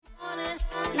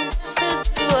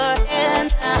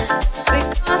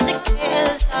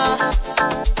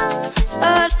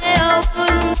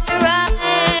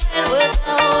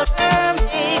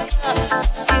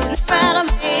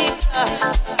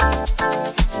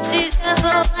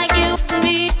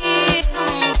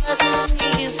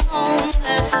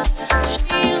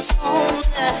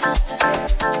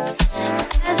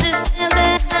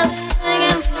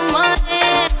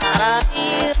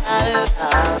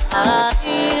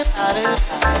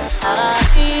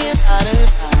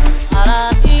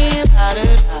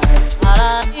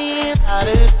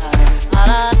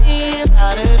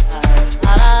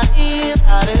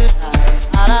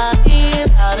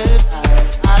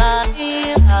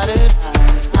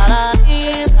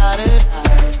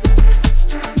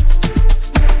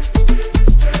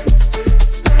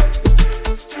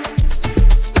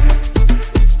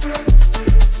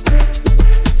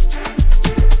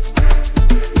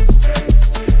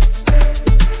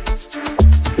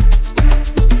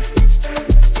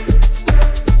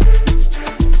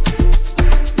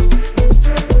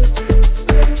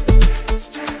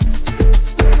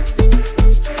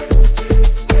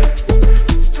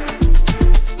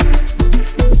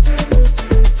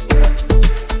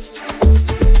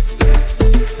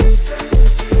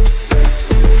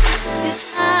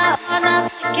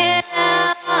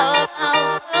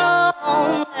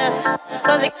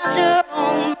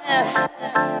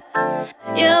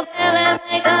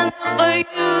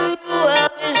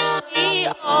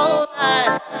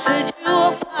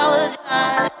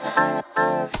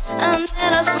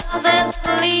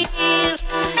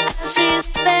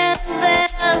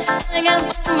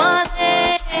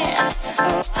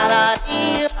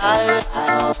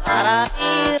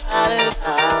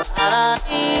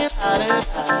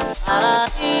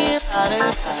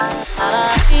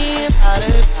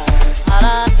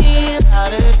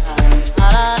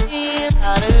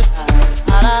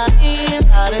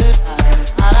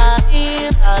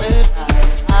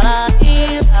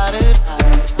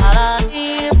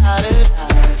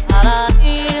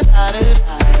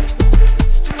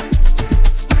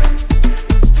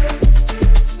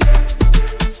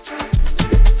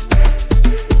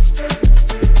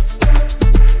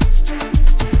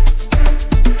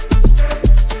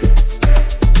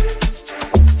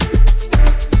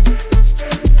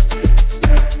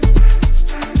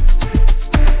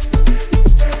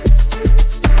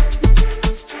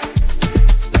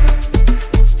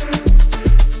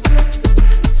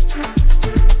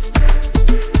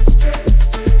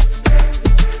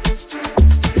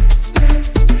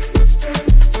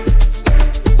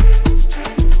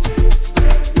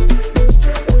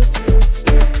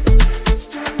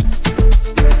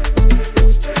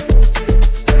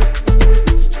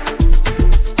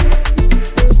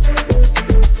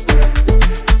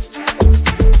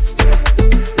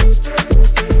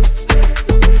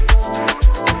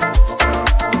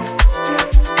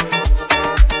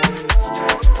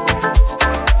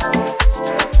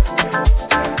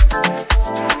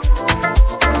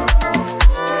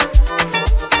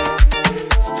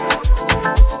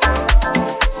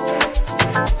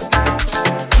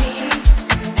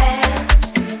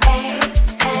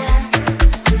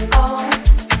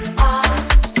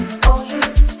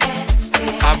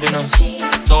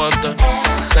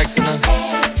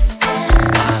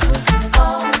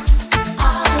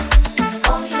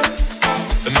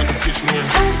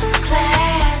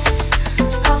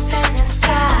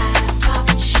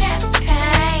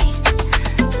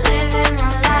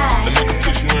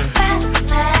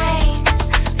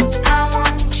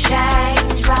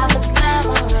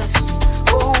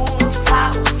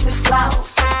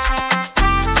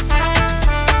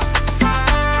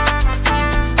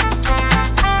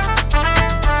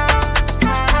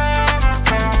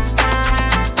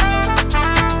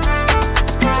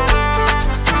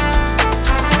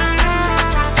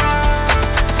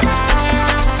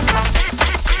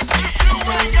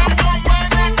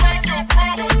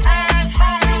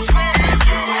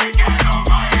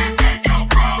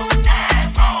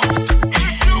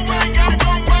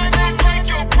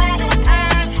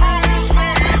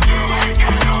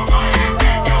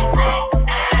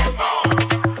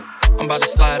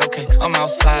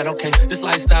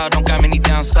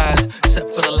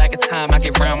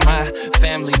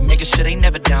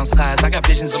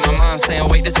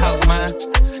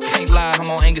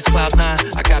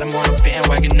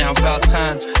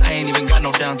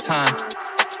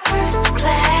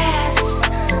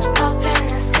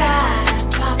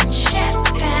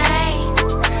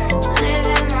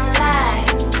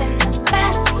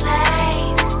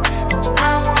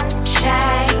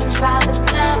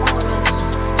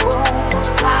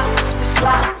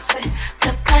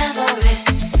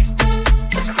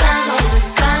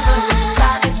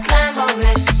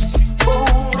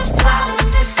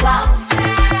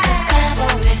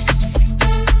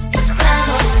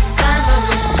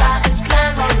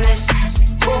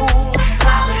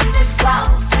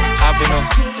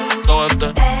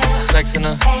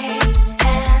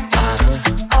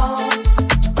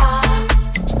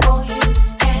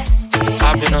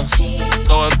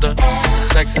Throw up the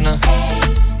sex in her.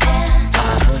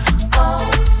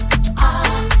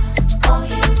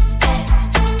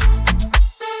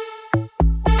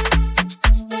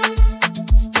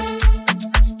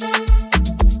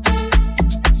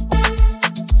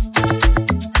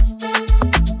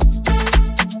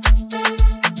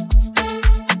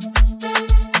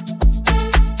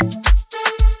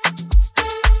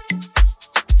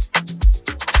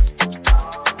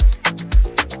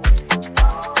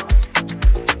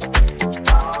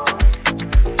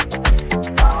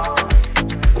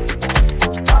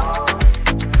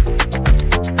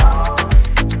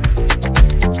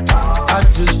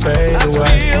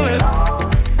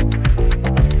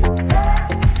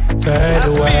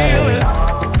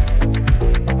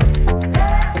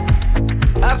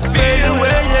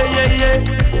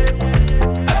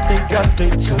 I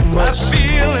think too much. I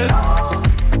feel it.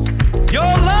 Your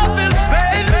love is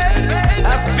fading.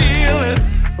 I feel it.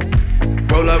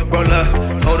 Roll up, hold up,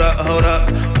 pull up,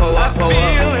 pull I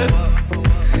feel up. it.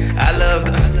 I love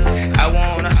the, I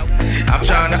wanna, I'm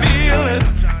tryna feel it.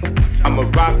 I'ma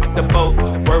rock the boat,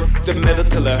 work the middle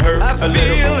till it hurt I a feel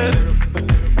little. it.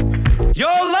 Your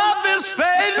love is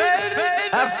fading.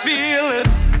 I feel it.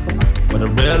 But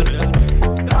I'm real.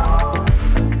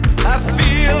 I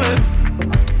feel it.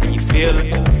 And you feel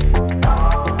it.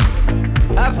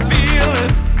 I feel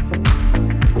it.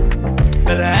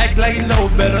 Better act like you know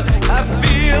better. I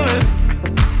feel it.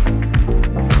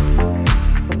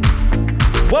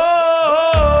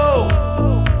 Whoa.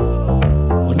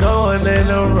 When no one ain't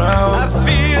around, I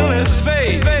feel it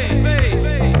fade.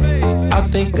 I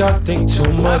think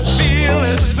too much. I feel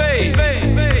it fade.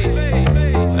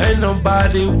 Ain't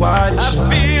nobody I watching.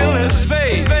 feel it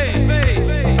fade.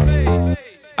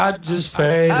 I just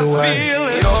fade I away. feel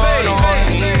it You fade.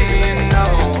 don't even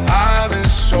know. I've been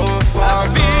so far I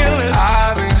feel gone. it.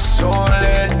 I've been so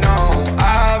let down.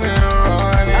 I've been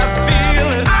running. I feel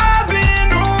it. I've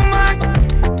been on my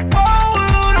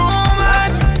world on my.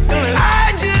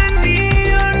 I just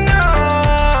need you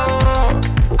now.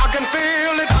 I can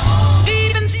feel it.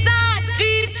 Deep inside,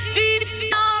 deep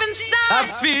inside. I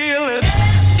feel it.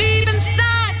 Deep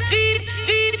inside, deep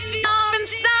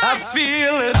inside. I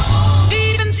feel it.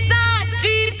 Deep inside,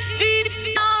 deep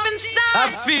inside. I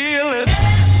feel it.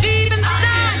 Deep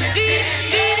inside, deep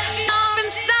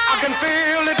inside. I can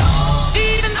feel it.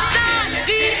 Deep inside,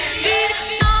 deep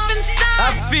inside.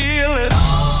 I feel it.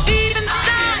 Deep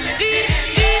inside, deep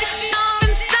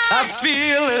inside. I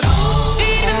feel it.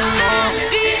 Deep inside,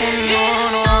 deep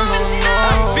inside.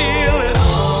 I feel it.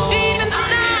 Deep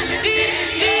inside, deep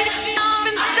inside.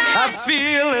 I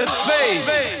feel it fade.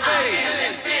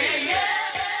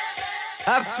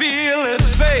 I feel it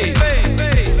fade.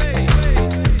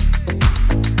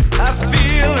 I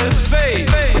feel it fade.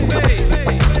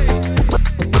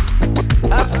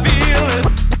 I feel it.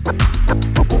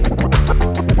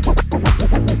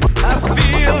 I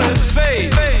feel it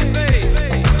fade.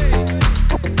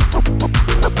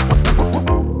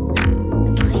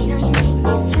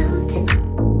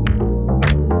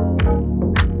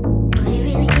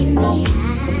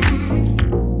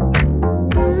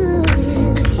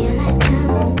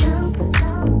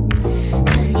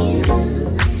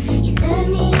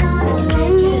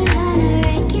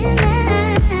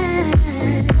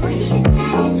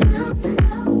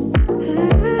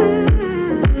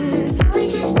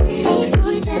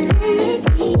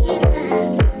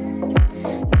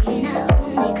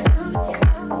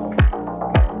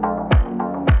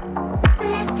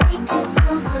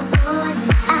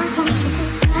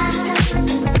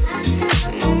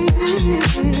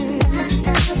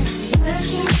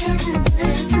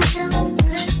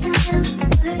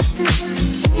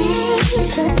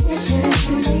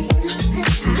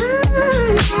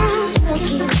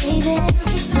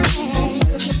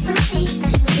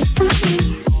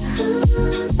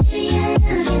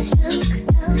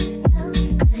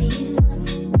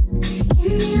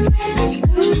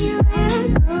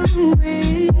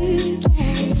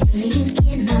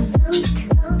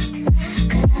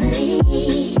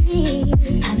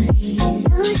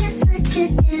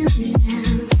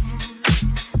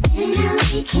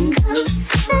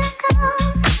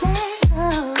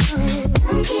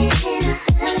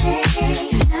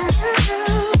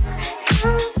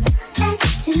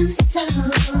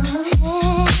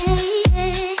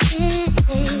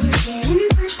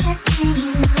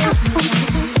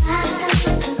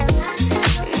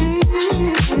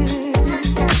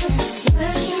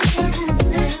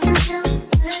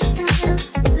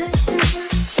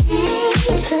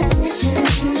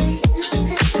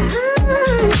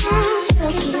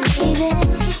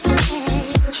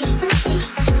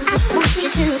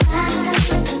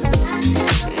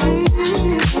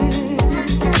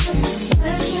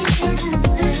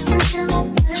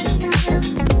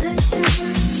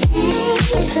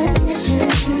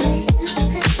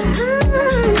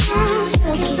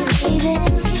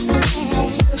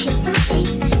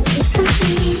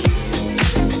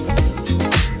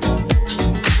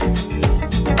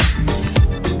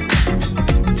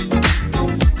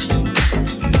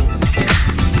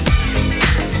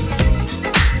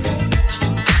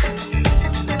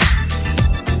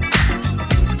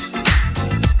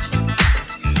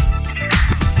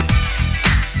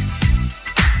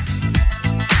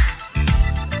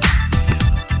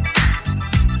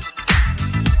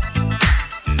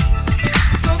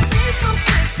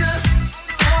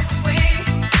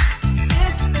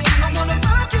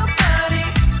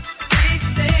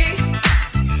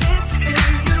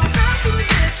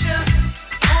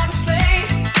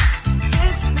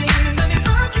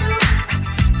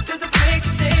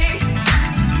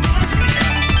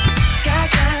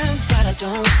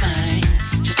 don't mind.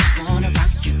 Just wanna rock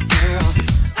you, girl.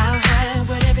 I'll have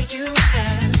whatever you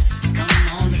have. Come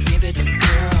on, let's give it a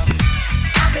whirl. 'Cause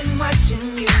I've been watching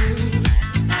you.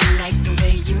 I like the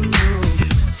way you move.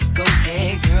 So go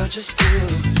ahead, girl, just do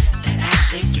that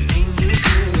ass shaking thing you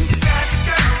do. You got the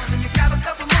girls and you grab a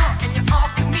couple more, and you all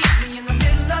can meet me in the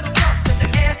middle of the road. So the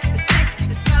air is thick,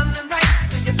 it's smelling right.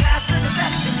 So you pass to the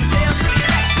left and you sail to the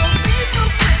right. Don't be so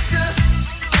quick to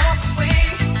walk away.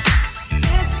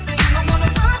 It's me, I wanna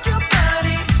rock your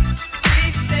body.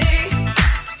 Please stay.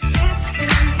 It's me,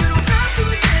 you don't have to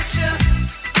get you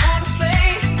on the play.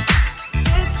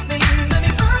 It's me, let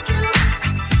me rock you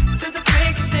to the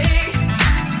break of day.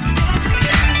 It's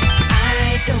me. I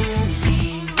don't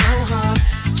mean no harm,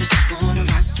 just wanna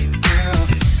rock you, girl.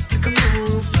 You can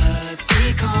move, but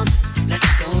be calm. Let's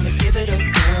go, let's give it a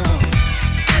whirl.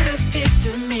 'Cause it appears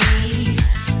to me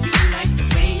you like the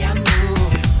way I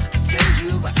move. I'll tell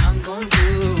you what I'm gonna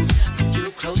do. When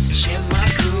you close and share my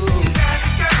groove. So you got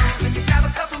the girls and you grab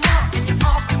a couple more, and you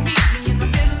all can meet me in the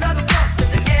middle of the road. So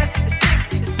the air is thick,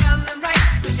 it's smelling right.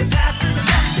 So you pass to the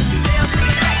left and you sail to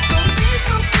the right. Don't be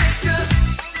so quick to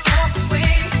walk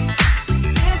away.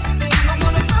 It's me, I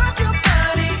wanna rock your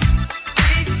body.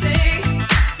 Please stay.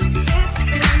 It's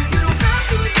me, you don't have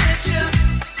to get you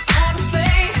on the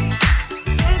play.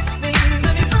 It's me,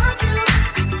 let me rock you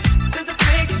to the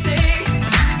break of day.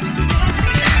 It's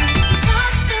me.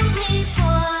 Talk to me,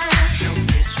 boy. No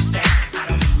disrespect, I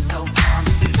don't mean no harm.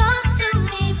 Talk to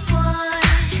me, boy.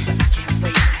 I can't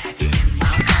wait to have you in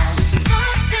my arms.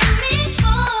 Talk to me,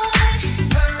 boy.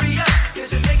 Hurry up, 'cause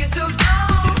you're taking too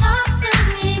long. Talk to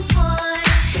me, boy.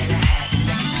 Better have it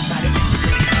reckoned by the end of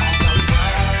this song. So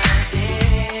what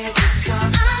did you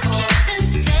come I for? came to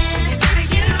dance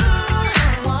with you.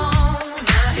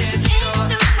 Wanna hear the Came door.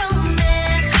 to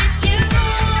romance with you.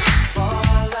 For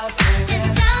love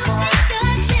And I'll forevermore. take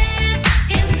a chance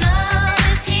if love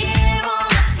is here on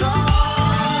the floor.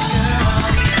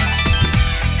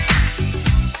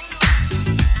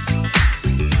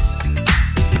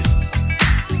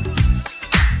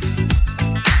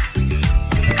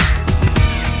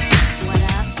 What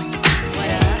up?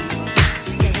 What up?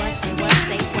 Say what? Say what?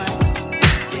 Say what?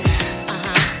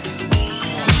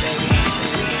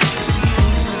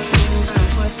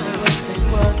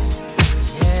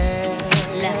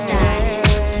 Left eye.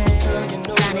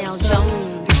 Donnell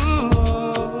Jones.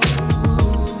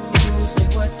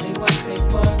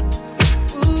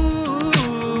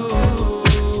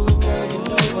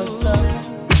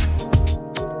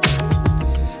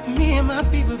 Me and my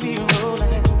people be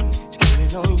rolling,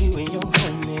 scheming on you and your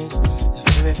homies. The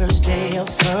very first day of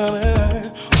summer,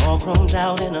 all grown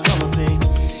out in a Hummer, babe.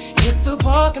 Hit the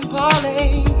park and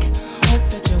parlay. Hope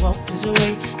that you walk this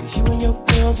way, 'cause you and your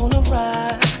girl wanna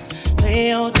ride.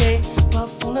 Play all day,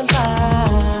 puff on the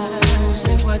line.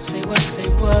 Say what, say what, say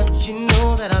what. You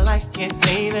know that I like it,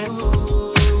 baby.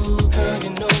 Ooh, girl,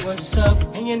 you know what's up,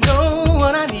 and you know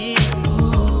what I need.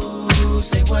 Ooh,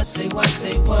 say what, say what,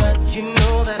 say what. You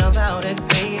know that I'm about it,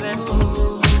 baby.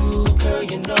 Ooh, girl,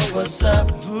 you know what's up.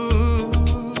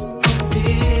 I'm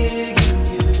digging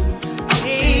you,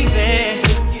 baby.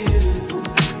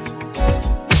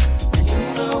 And you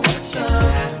know what's up.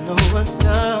 I know what's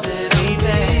up, said I'm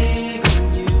big on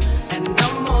you, and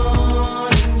I'm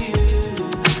on you.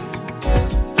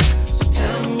 So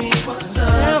tell me what's up.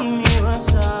 Tell me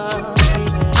what's up,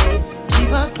 baby.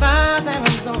 Keep our thighs and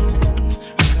I'm zoning.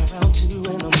 Around 2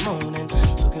 in the morning,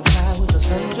 looking fly with a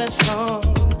sundress on.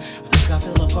 I think I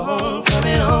feel a phone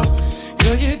coming on.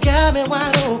 Girl, you got me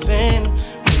wide open,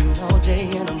 waiting all day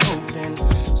and I'm hoping.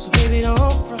 So baby,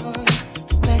 don't front,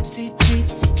 backseat Jeep,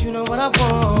 you know what I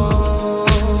want.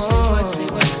 Say what, say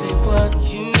what, say what.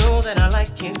 You know that I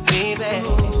like it, baby.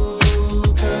 Ooh,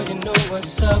 girl, you know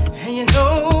what's up, and you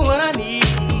know what I need.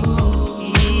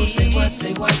 Ooh, say what,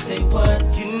 say what, say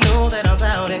what. You know that I'm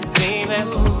about it, baby.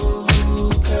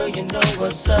 Ooh, girl, you know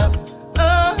what's up.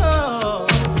 Oh,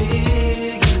 I'm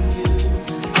digging you,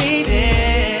 baby.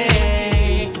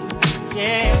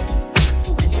 Yeah,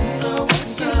 and you know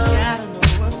what's up. You gotta know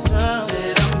what's up.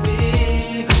 Said I'm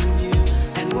big on you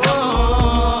and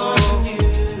on you.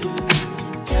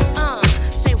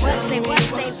 Say what? Say what?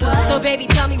 Say what? So baby,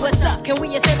 tell me what's up. Can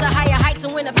we ascend to higher heights,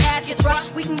 and when the path gets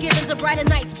rough, we can give into brighter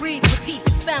nights, breathe with peace,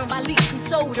 expound by leaps and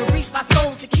soul to reach by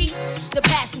souls to keep the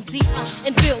passions deep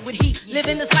and filled with heat.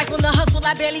 Living this life on the hustle,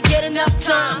 I barely get enough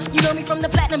time. You know me from the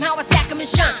platinum, how I stack 'em and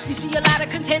shine. You see a lot of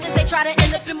contenders, they try to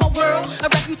end up in my world. A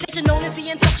reputation known as the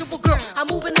untouchable girl. I'm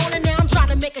moving on and now I'm trying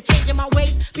to make a change in my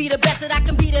ways. Be the best that I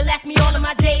can be to last me all of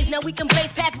my days. Now we can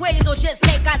blaze pathways or just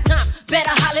take our time.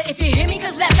 Better holler if you hear me,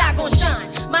 'cause left eye gon' shine.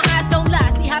 My eyes don't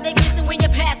lie, see how they glisten when you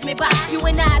pass me by. You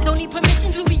and I don't need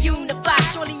permission to be unified.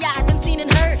 Surely I done seen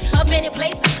and heard of many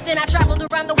places. Then I traveled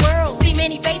around the world, see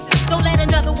many faces. Don't let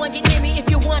another one get near me if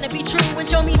you wanna be true, and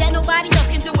show me that nobody else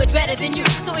can do it better than you.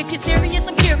 So if you're serious,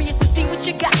 I'm curious to see what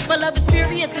you got. My love is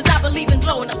furious, cause I believe in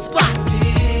blowing up spots.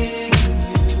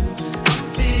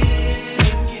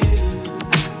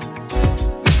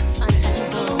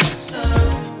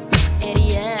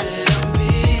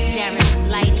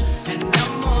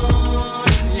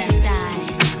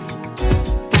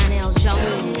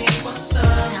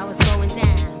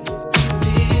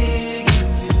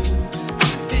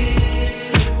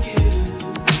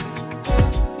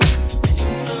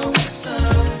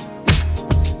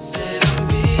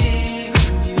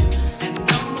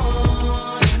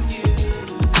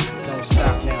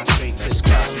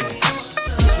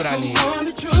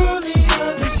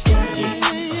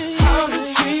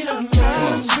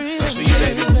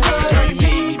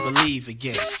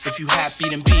 If you happy,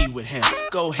 then be with him.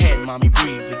 Go ahead, mommy,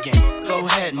 breathe again. Go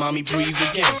ahead, mommy, breathe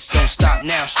again. Don't stop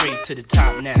now, straight to the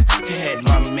top now. Go ahead,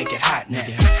 mommy, make it hot now.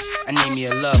 I need me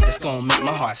a love that's gonna make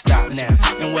my heart stop now.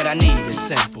 And what I need is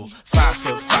simple.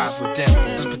 5'5" with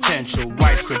dimples, potential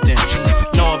wife credentials.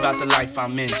 Know about the life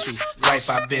I'm into, life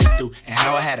I've been through, and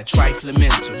how I had a trifling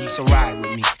mental. So ride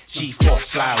with me, G4,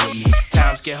 fly with me.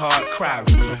 Times get hard, cry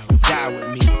with me, die with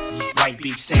me. White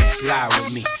Beach Sands, lie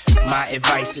with me. My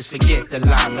advice is forget the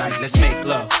limelight. Let's make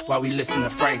love while we listen to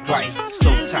Frank White.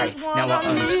 So tight, now I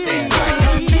understand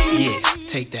life. Yeah,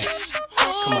 take that.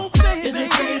 Come on. Is a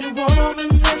pretty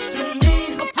woman next to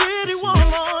me? A pretty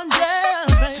woman, yeah,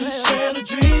 baby. To share the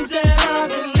dreams that I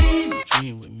believe.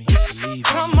 Dream with me, believe me.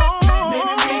 Come on.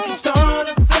 Maybe we can start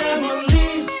a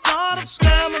family. Start a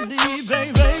family,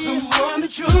 baby. Someone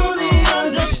that truly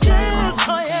understands.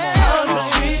 Oh, yeah.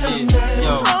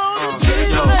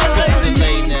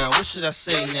 What should I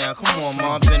say now? Come on,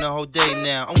 ma, been a whole day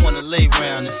now. I wanna lay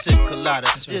round and sip colada,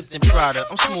 dipped in Prada.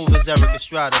 I'm smooth as Eric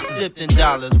Estrada, dipped in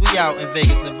dollars. We out in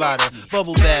Vegas, Nevada.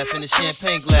 Bubble bath in a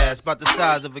champagne glass, about the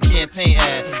size of a campaign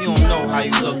ad. You don't know how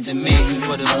you looked at me,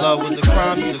 but if love was a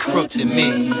crime, you's a crook to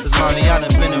me. Cause mommy, I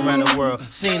done been around the world,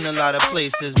 seen a lot of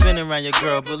places, been around your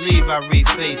girl, believe I read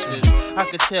faces. I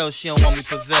could tell she don't want me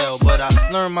prevail, but I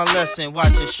learned my lesson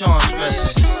watching Sean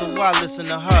stressing. So why listen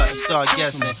to her and start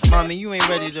guessing? Mommy, you ain't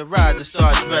ready to ride to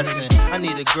start dressing. I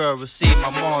need a girl, receive my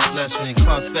mom's blessing.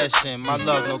 Confession, my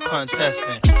love, no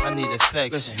contesting. I need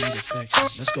affection. Listen, I need affection.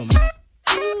 Let's go, man.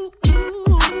 Yeah.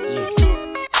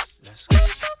 Let's go.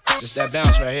 Just that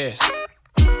bounce right here.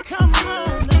 Come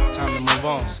on. Time to move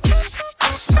on.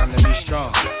 Time to be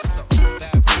strong.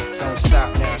 Don't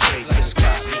stop now, straight to the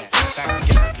sky. Yeah. Back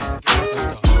together again. Let's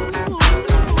go.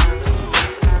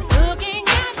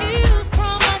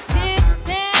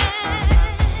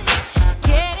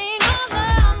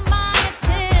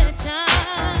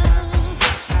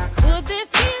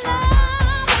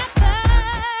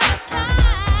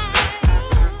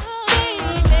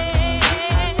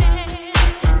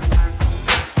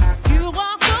 You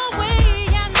walked away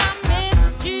and I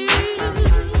missed you.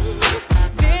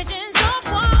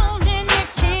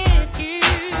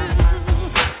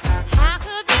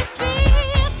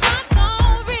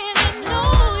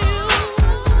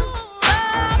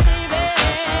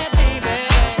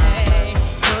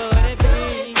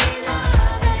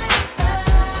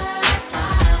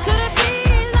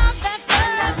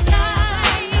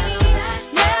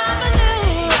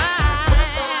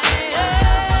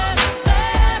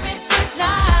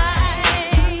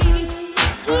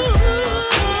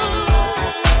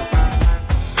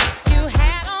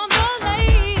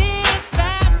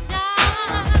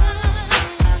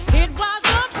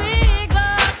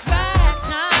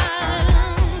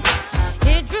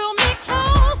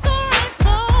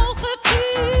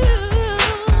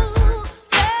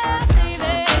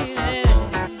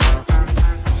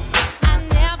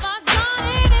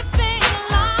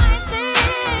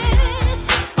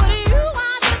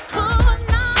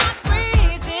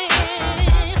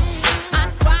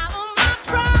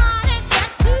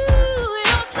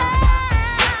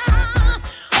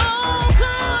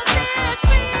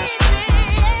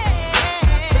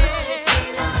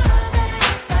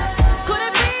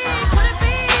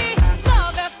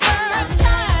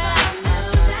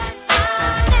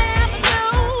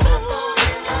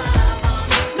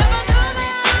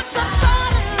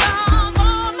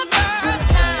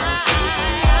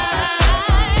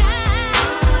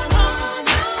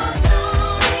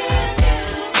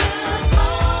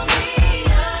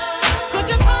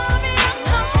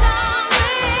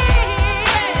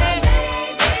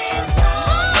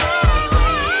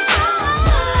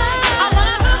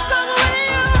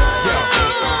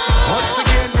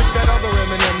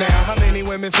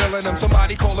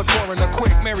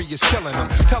 Mary is killing them.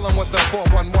 Tell them what the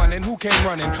 411 and who came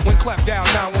running when clapped down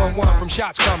 911 from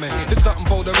shots coming. It's something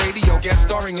for the radio, guest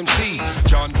starring MC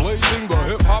John Blazing, the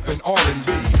hip hop and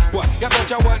R&B. What? Y'all thought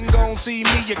y'all wasn't gon' see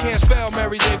me? You can't spell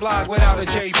Mary J. Blige without a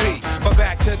JB. But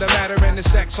back to the matter and the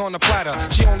sex on the platter.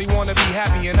 She only wanna be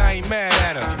happy and I ain't mad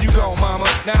at her. You go, mama.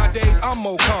 Nowadays I'm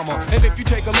more calmer. And if you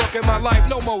take a look at my life,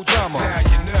 no more drama. Now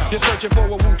you know. You're searching for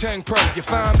a Wu-Tang pro. You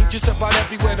find me just about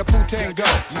everywhere the Wu-Tang go.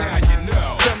 Now you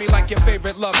know. Tell me like your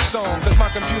favorite love song, cause my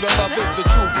computer love is the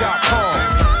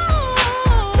truth.com.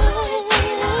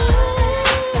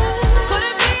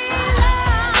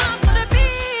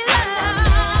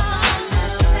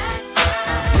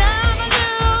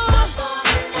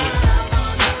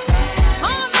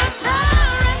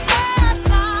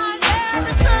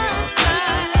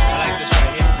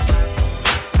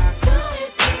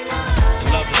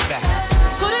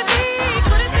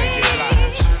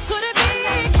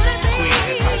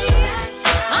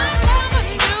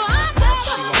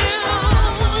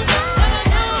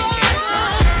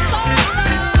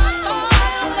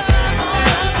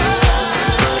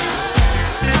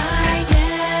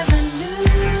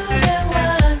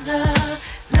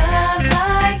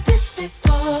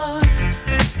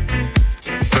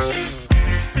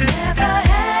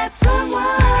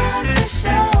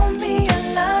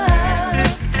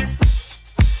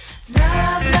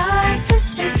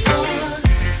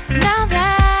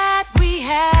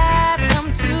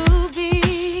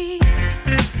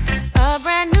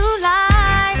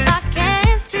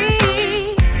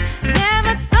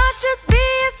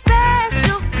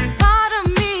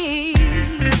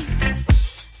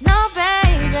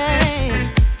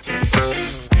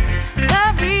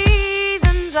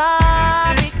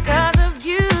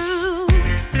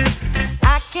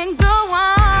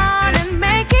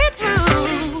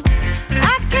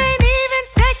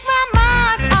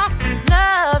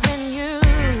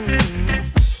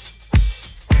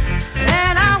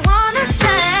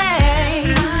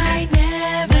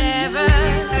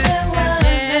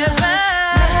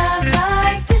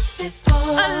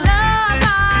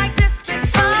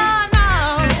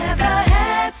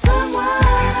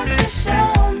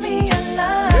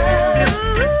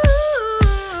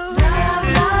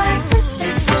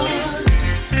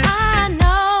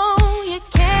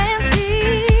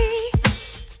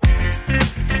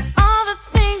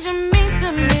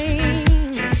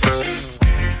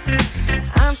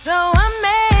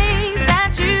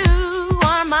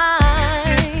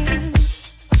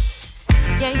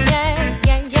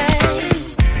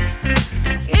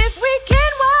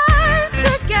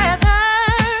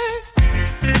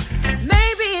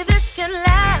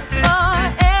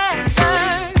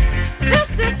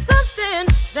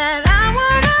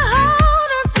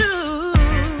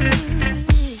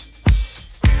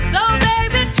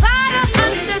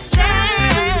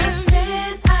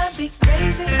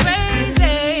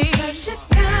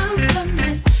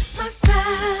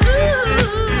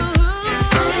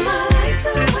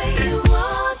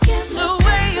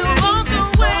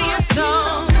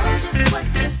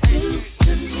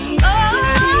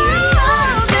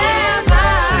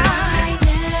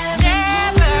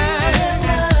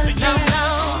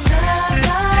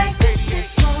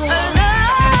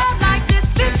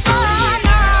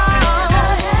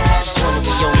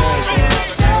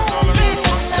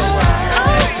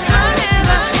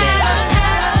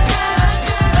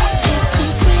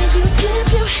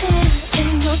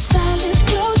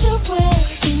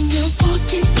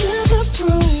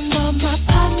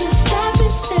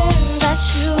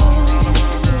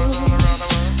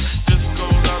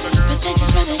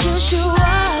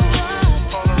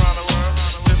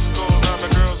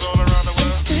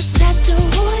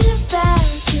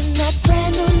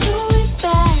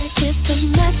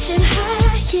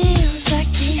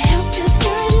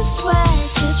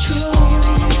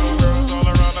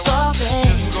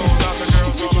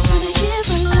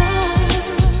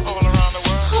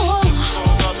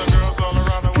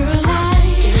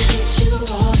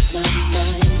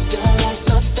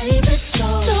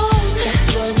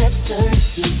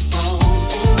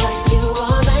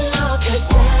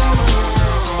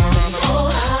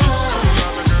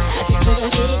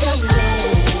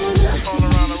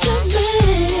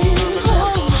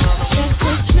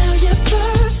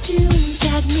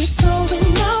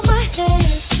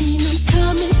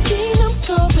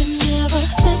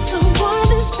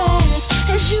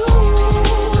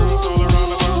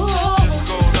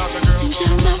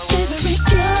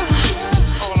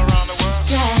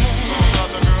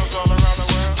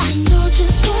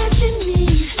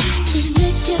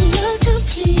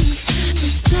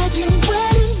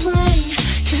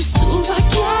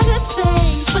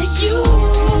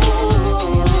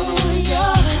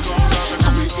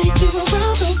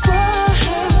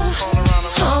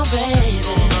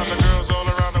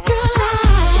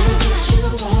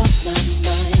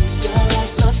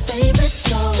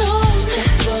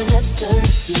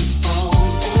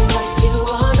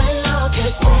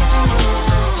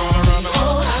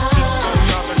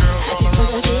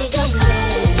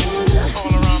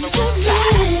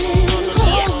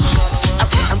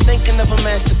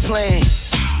 playing.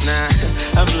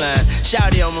 Nah, I'm blind.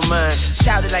 Shout it on my mind.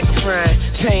 Shout it like a frying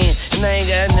pan. And I ain't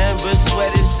got nothing but sweat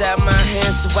inside my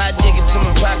hands. So I dig into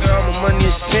my pocket, all my money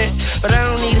is spent. But I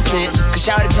don't need a cent, cause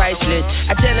shout it priceless.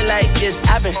 I tell it like this,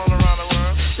 I've been.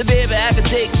 So baby, I can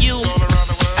take you.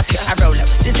 I roll up,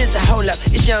 this is the hold up.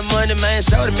 It's young money, man.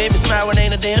 Show to make me smile when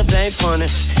ain't a damn thing funny.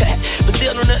 But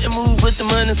still don't nothing move with the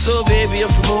money. So baby, if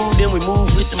we move, then we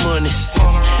move with the money.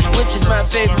 Which is my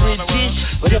favorite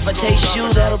dish. But if I taste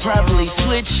you, that'll probably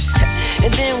switch.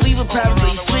 And then we would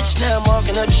probably switch. Now I'm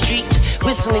walking up the street,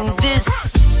 whistling this.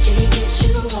 Can't get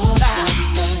you off my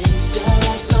mind. You're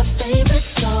like my favorite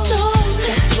song.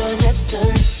 Just wanna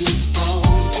turn you on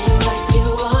and rock you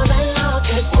all night long.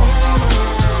 'Cause I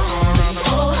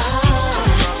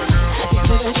just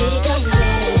wanna be your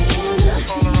man. Just wanna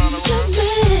be your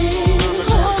man.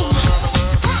 Oh.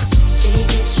 Can't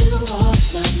get you off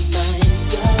my mind.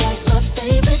 You're like my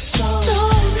favorite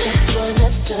song. Just wanna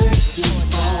turn you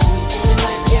on and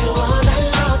rock you all night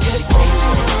long. 'Cause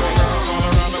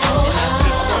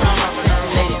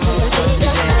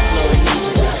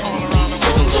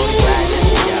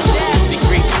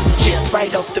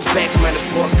right off the back, man, the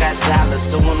boy got dollars.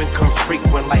 So women come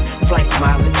frequent like flight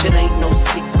mileage. It ain't no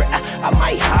secret. I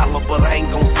might holler, but I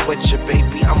ain't gon' sweat you,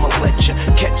 baby. I'ma let you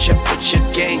catch up with your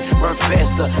gang. Run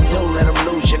faster, don't let them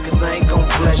lose you, cause I ain't gon'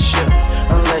 bless you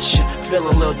unless you feel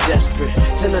a little desperate.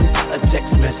 Send a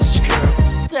text message, girl.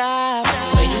 Stop.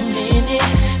 Wait a minute.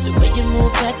 The way you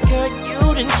move that girl, you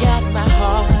done got my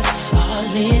heart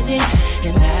all in it.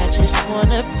 And I just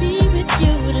wanna be with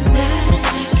you tonight.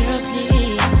 Girl,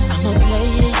 please. I'm a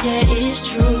player, yeah, it's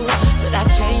true. But I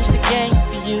changed the game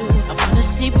for you. I wanna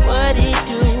see what it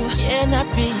do. Can I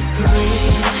be free?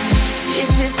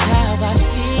 This is how I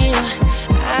feel.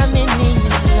 I'm in need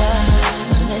of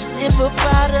love. So let's dip up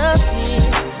out of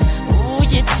here. Ooh,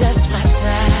 you're just my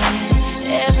type.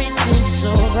 Everything's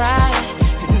so right.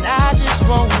 And I just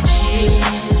want you.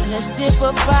 So let's dip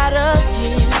up out of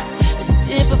here. Let's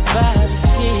dip up out of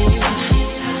here.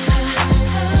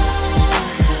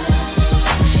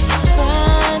 She's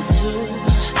fine too,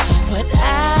 but I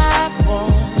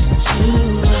want you.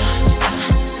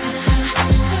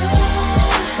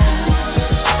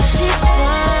 She's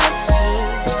fine too,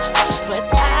 but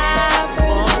I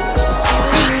want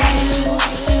you.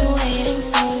 You've been waiting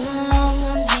so long,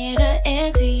 I'm here to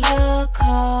answer your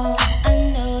call. I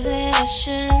know that I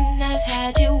shouldn't have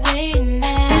had you waiting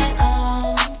at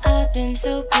all. I've been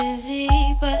so busy,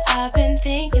 but I've been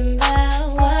thinking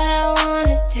about what I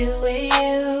wanna do with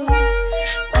you.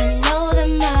 I know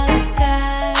them other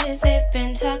guys, they've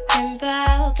been talking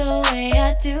about the way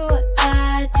I do what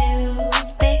I do.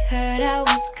 They heard I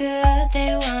was good,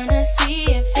 they wanna see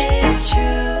if it's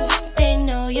true. They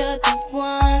know you're the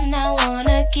one I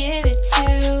wanna give it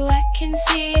to. I can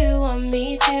see you want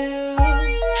me too.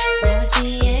 Now it's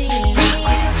me and you.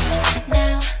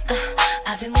 Now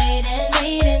I've been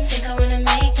waiting, think I wanna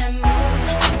make that move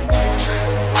now.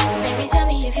 Baby, tell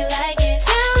me if you like it.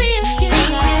 Tell me if you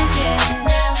like it.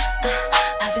 Now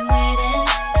I've been waiting,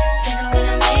 think I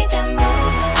wanna make that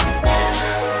move now.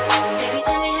 Baby,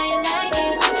 tell me how you like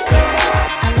it.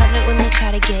 I love it when they try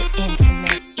to get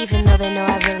intimate, even though they know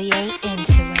I really ain't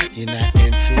into it. You're not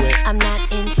into it? I'm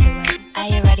not into it. I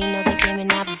already know the game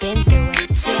and I've been through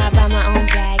it. See, I buy my own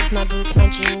bags, my boots, my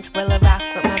jeans. Will I rock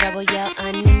with my rebel yell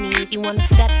underneath? You wanna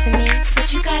step to me?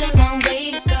 Said you got a long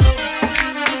way to go.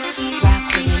 Rock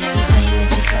with me now. You claim that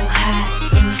you're so hot,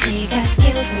 and you say you got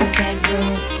skills in the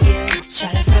bedroom. You try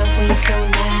to front when you're so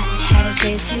not. Had a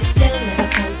chase, you still never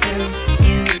come through.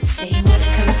 You say you wanna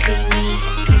come see me,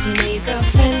 cause you know your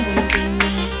girlfriend wanna be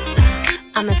me.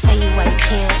 I'ma tell you why you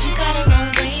can't. Said you got a long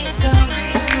way to go.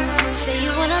 Say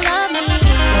you wanna love me,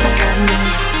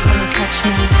 wanna touch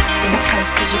me. think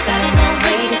twice, cause you got a long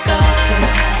way to go. Don't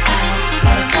know how to act,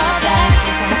 how to fall back.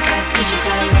 It's like that, cause you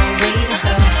got a long way to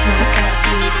go. It's not that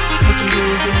deep, take it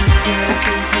easy. You wanna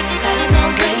please me, got a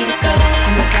long way to go.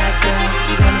 I'm a bad girl,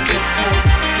 you wanna get close.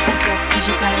 Ease up, cause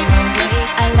you got a long way.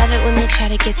 I love it when they try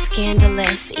to get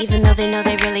scandalous, even though they know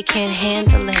they really can't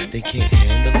handle it. They can't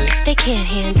handle it? They can't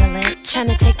handle it.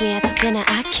 Tryna take me out to dinner,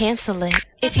 I cancel it.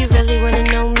 If you really wanna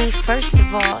know me, first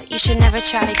of all, you should never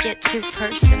try to get too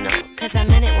personal. Cause I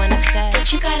meant it when I said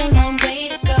that you got a long way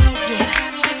to go. Yeah.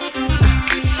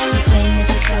 You claim that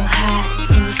you're so hot,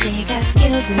 and you say you got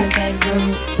skills in the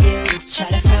bedroom. You try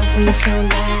to front when you're so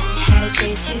not. Had a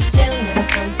chase, you still never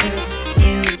come through.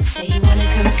 You say you wanna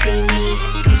come see me,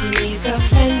 cause you know your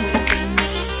girlfriend wanna be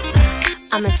me.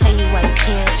 I'ma tell you why you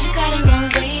can't. Said you got a long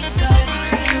way to go.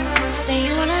 Say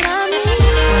you wanna love me,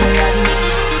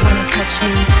 wanna touch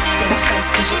me. think twice,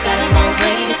 cause you got a long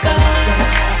way to go. Don't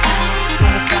know how to act,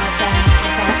 how to fall back.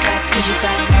 It's like that. cause you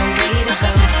got a long way to go.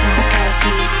 It's not that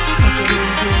deep, take it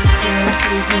easy. You wanna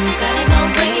please me, you got a long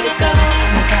way to go.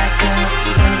 I'm a bad girl,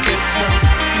 you wanna get close.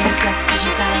 Ease up cause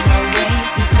you got a long way.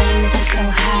 You claim that you're so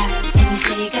hot, and you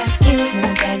say you got skills in the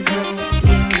bedroom.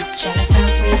 You try to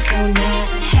front where you're so not.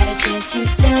 Had a chance, you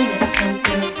still never come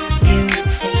through. You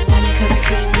say you wanna come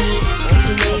see me, cause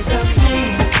you know your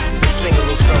girlfriend wanna be me. Sing a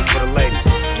little something for the ladies.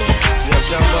 You know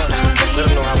jump up, let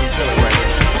them know how we feeling right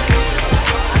now.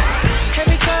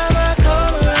 Every time I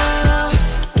come around,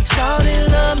 shawty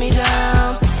love me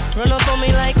down. Run up on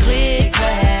me like click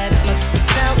clap,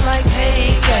 out like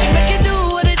take that. She make it do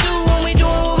what it do when we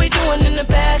doing what we doing in the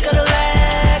back of the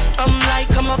lag. I'm like,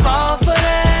 come up off of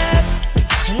that.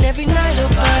 And every night her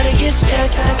body gets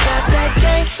jacked. I got that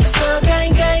gang, still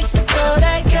gang gang, still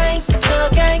that gang, still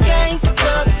gang gang,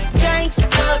 still gang,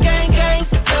 still gang gang,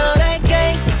 still that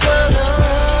gang, still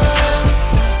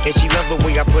love. And she love the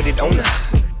way I put it on her.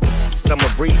 Summer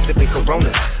breeze sipping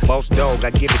Coronas. Boss dog,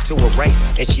 I give it to her right,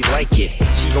 and she like it.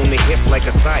 She on the hip like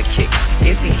a sidekick.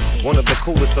 Is he one of the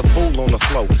coolest, a fool on the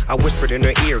flow? I whispered in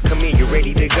her ear, come here, you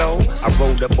ready to go? I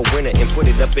rolled up a winner and put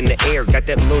it up in the air. Got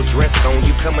that little dress on,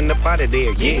 you coming up out of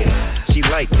there, yeah. She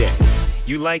like that.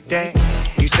 You like that?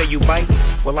 You say you bite?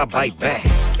 Well, I bite back,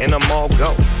 and I'm all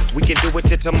go. We can do it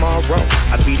till tomorrow.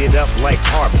 I beat it up like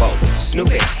Harpo.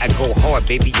 Snoop it, I go hard,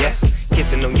 baby, yes.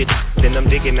 Kissing on your then I'm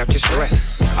digging out your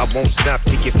stress. I won't stop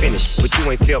till you finish, but you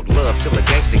ain't felt love till a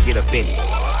gangster get up in it.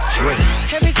 Drink.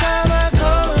 Every time I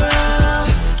come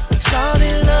around, shawty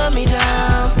love me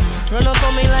down. Run up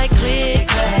on me like click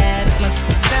clap,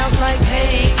 out like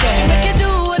take that. She make it do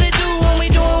what it do when we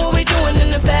doing what we doing in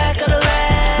the back of the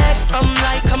lag. I'm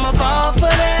like, come up off of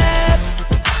that.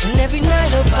 And every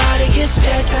night her body gets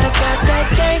jacked. I got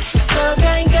that gang, still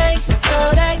gang gang,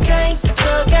 still that gang,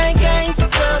 still gang gang,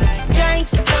 still gang,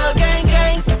 still gang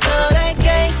gang, still that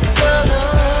gang, still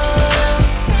love.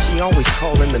 She always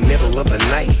call in the middle of the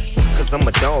night. Cause I'm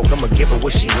a dog, I'ma give her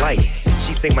what she like.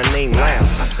 She say my name loud,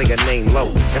 I say her name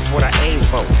low. That's what I aim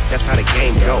for, that's how the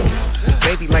game go.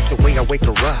 Baby like the way I wake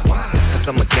her up. Cause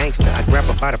I'm a gangster, I grab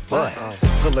her by the butt.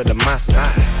 Pull her to my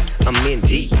side, I'm in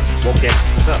deep. Woke that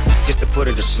up just to put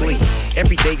her to sleep.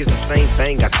 Every day is the same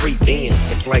thing, I creep in.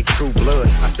 It's like true blood,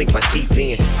 I sink my teeth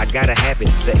in. I gotta have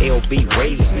it, the LB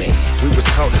raised me. We was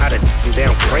taught how to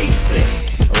down crazy.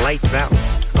 Lights out,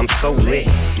 I'm so lit,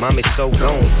 mommy's so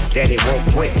gone, daddy won't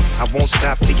quit. I won't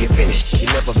stop till you finish. You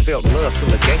never felt love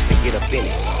till a gangster get up in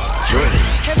it. Drink.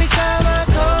 Every time I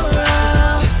come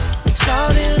around,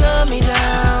 shawty love me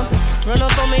down. Run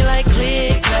up on me like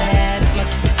click clap,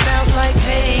 out like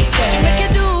take that. She make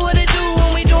it do what it do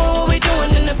when we doing what we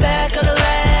doing in the back of the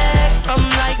lag. I'm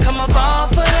like, come up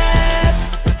off of that.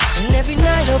 And every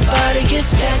night her body gets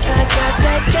jacked. I got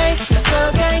that gang,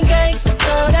 still gang gang,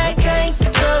 still that gang,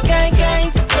 still gang gang,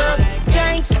 still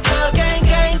gang, still gang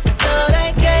gang, still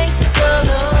that gang, still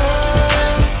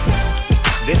love.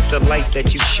 This the light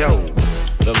that you show.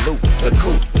 The loop, the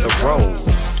coupe, the rolls.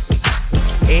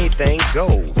 Everything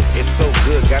goes. It's so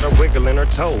good, got her wiggle in her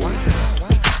toes.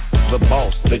 The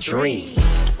boss, the dream.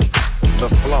 The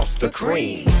floss, the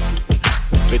cream.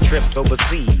 The trips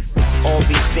overseas. All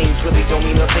these things really don't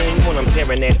mean a thing when I'm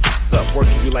tearing that up,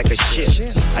 working you like a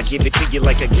shift. I give it to you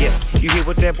like a gift. You hear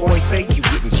what that boy say? You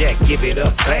getting jacked, give it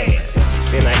up fast.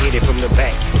 Then I hit it from the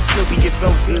back. Snoopy, you're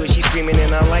so good, she's screaming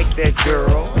and I like that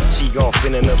girl. She off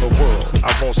in another world.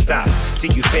 I won't stop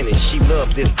till you finish. She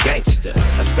love this gangster,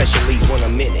 especially when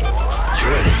I'm in it.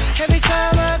 Drink. Every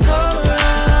time I come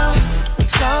around,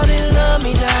 shawty love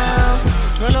me down.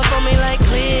 Run up on me like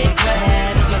click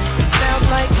clap, sound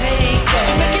like take that.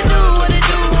 She make it do what it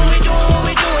do when we doing what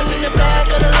we doing in the back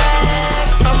of the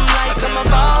lag. I'm like, come up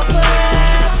off of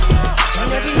that.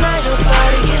 And every night her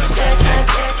body gets jacked.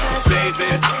 Baby,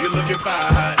 you looking fire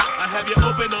hot. I have you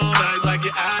open all night like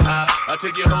your IHOP. I'll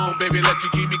take you home, baby, let you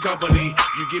keep me company.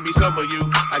 You give me some of you,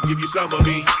 I give you some of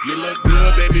me. You look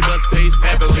good, baby, must taste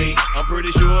heavenly. I'm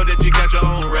pretty sure that you got your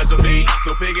own recipe.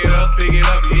 So pick it up,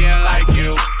 yeah, I like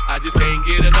you. I just can't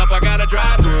get enough, I gotta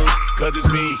drive through. Cause it's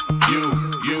me, you,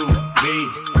 me,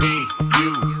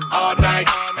 you. All night,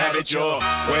 have it your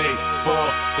way for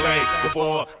play.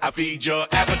 Before I feed your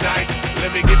appetite.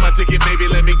 Let me get my ticket, baby,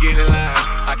 let me get in line.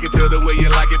 I can tell the way you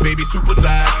like it, baby, super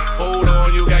size. Hold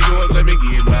on, you got yours, let me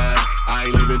get mine. I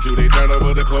ain't leaving till they turn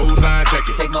over the clothesline, check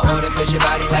it. Take my order, cause your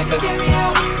body like a carry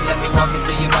out. Let me walk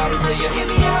into your body till you hear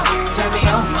me out. Turn me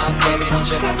on, my baby, don't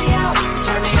you cut me out.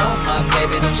 Turn me on, my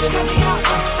baby, don't you cut me out.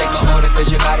 Take my order, cause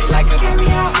your body like a carry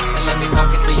out. And let me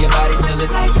walk into your body till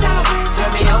it's lights out.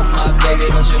 Turn me on, my baby,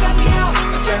 don't you cut me out.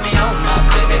 Turn me on, my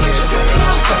baby, don't you cut me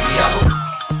out.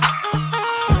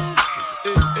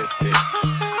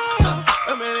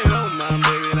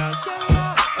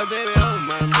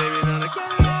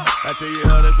 I tell you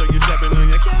how that's when you stepping on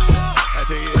your I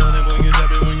tell you how that's when you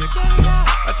stepping on your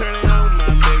I turn it on, my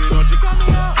baby, don't you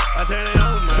I turn it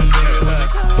on, my baby.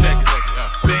 Check it.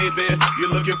 Baby,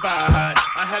 you looking fire hot.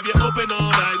 I have you open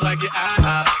all night like your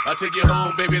IHOP. I'll take you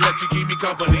home, baby, let you keep me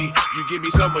company. You give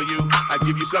me some of you, I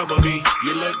give you some of me.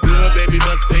 You look good, baby,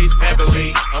 must taste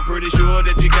heavenly. I'm pretty sure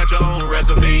that you got your own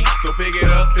recipe. So pick it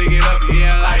up,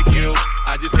 yeah, I like you.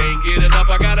 I just can't get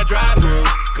enough, I gotta drive through.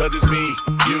 Cause it's me,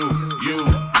 you,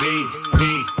 me,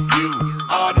 you.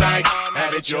 All night,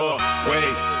 have it your way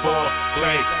for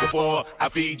play before I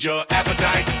feed your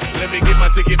appetite. Let me get my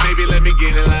ticket, baby, let me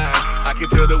get in line. I can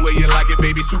tell the way you like it,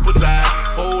 baby, supersize.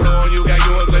 Hold on, you got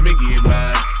yours, let me get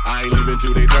mine. I ain't leaving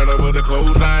till they turn over the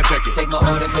clothesline, check it. Take my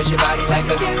order cause your body like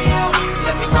a carry-out.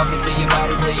 Let me walk into your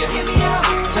body till you hear me out.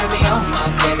 Turn me on, my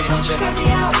baby, don't you cut me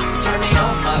out. Turn me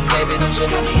on, my baby, don't you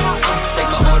cut me out. Take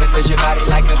my order cause your body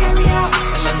like a carry-out.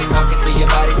 And let me walk into your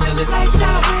body till it's lights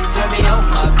out. Turn me on,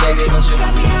 my baby, don't you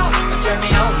cut me out. Turn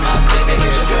me on, my baby,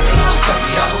 don't you cut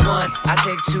me out. Number one, I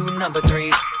take two number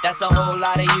threes. That's a whole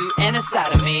lot of you and a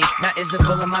side of me. Now is it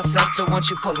full of myself to want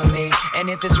you full of me? And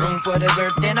if it's room for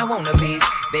dessert, then I want a piece.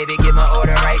 Baby, get my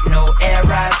order right, no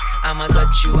errors. I'ma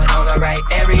touch you in all the right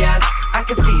areas. I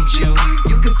can feed you,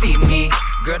 you can feed me.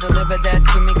 Girl, deliver that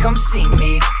to me, come see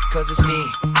me. Cause it's me,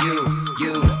 you,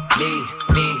 me,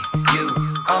 you.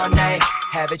 All night,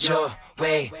 have it your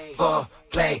way for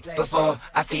play before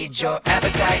I feed your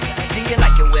appetite. Do you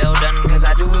like it well done? Cause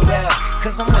I do it well.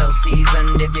 Cause I'm well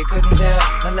seasoned if you couldn't tell.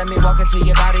 Now let me walk into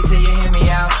your body till you hear me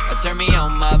out. Or turn me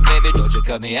on, my baby, don't you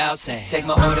cut me out. Say, take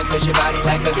my order cause your body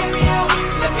like a carry out.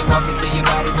 Let me walk into your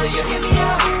body till you hear me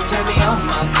out. Turn me on,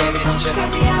 my baby, don't you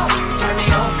cut me out. Turn me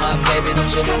on, my baby,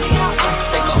 don't you cut me out.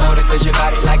 Take my order cause your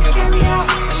body like a carry out.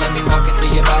 And let me walk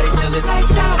into your body till it's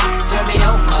lights out. Turn me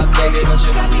on, my baby, don't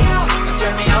you cut me out.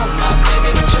 Turn me on, my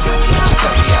baby, don't you cut me out.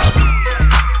 Cut me out.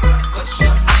 What's your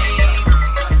name?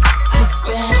 It's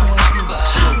bad.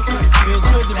 Feels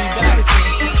good to be back. I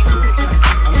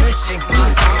miss you.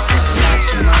 Relax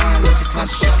your mind, let your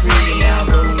conscience free. Now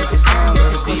rolling with the sound of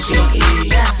the BBE.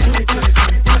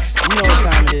 You know what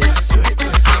time it is.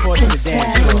 Report to the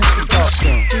dance floor. Talk to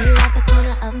him. See you at the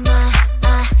corner of my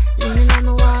eye, leaning on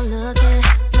the wall, looking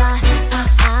fly.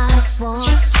 I want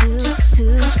you to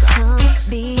come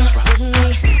be with me.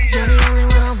 You're the only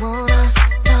one I wanna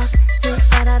talk to,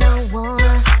 but I don't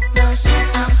wanna rush.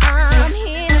 I'm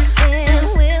here, and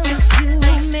will you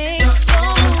make your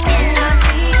move? I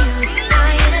see you, I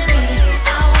am me.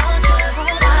 I want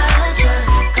you,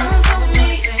 come for me.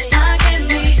 I can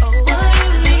be what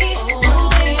you need, oh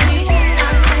baby. I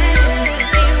stand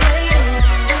and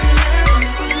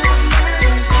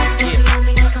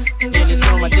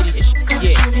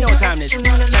yeah, you know what time it is. Check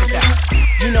this out.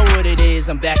 You know what it is,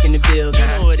 I'm back in the building.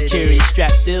 Security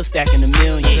strap still stacking a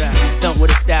million. Stunt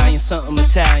with a stallion, something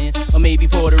Italian. Or maybe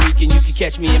Puerto Rican, you can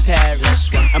catch me in Paris.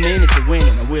 I'm in it to win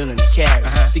and I'm willing to carry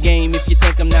the game. If you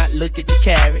think I'm not, look at the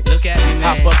carrots. Look at me, man.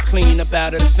 Hop up clean up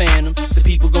out of the phantom. The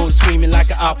people go to screaming like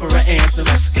an opera anthem.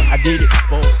 I did it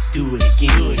before, do it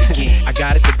again. I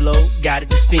got it to blow, got it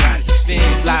to spin.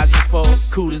 Flies before,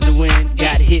 cool as the wind.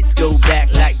 Got hits, go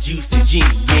back like juicy gin.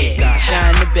 Yeah,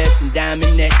 shine the best in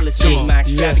diamond necklaces. My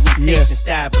extravagant taste and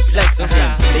style perplex.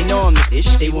 They know I'm the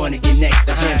dish, they wanna get next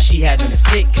to him. She having a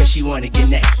fit cause she wanna get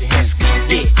next to him.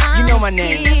 Yeah, you know my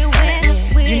name.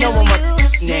 You know what my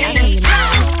name.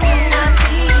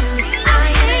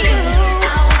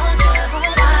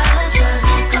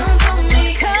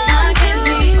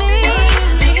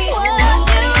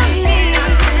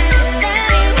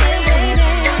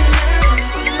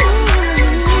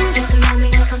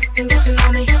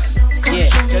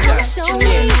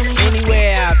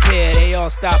 Anywhere I appear, they all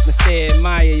stop and stare,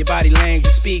 admire your body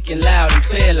language, speaking loud and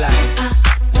clear like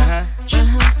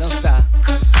don't stop,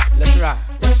 let's rock.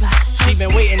 She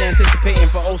been waiting, anticipating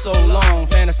for oh so long,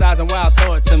 fantasizing wild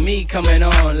thoughts of me coming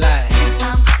on like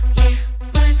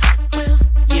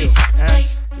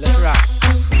let's rock.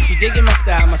 She digging my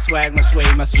style, my swag, my sway,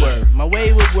 my swerve. My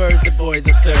way with words, the boys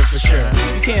absurd for sure.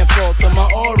 You can't fault to my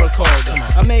aura called.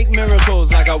 I make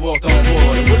miracles like I walked on water.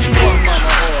 What you want, mama,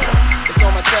 order? It's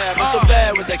on my tab, I'm so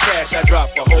bad with the cash, I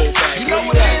drop the whole bag. You know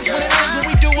what it is when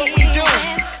we do what we do.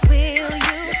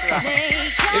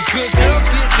 If good girls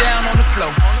get down on the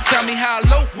floor, tell me how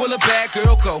low will will a bad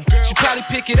girl go? She probably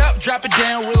pick it up, drop it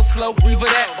down real slow. Either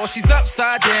that or she's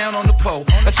upside down on the pole.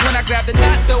 That's when I grab the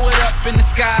knot, throw it up in the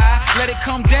sky. Let it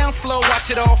come down slow, watch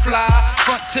it all fly.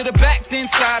 Front to the back, then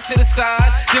side to the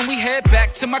side. Then we head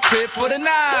back to my crib for the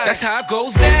night. That's how it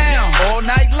goes down, all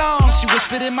night long. She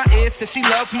whispered in my ear, said she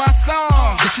loves my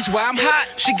song. This is why I'm hot,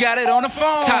 she got it on the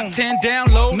phone. Top 10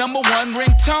 download, #1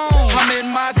 ringtone. I'm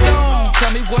in my zone,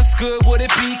 tell me what's good, would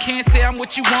it be? Can't say I'm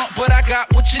what you want, but I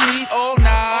got what you need all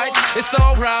night. It's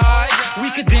alright, we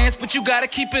could dance, but you gotta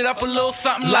keep it up a little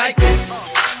something like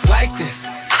this. Like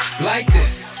this, like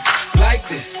this, like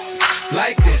this,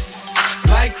 like this,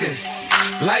 like this,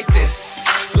 like this,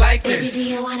 like this. Baby,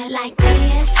 do you want it like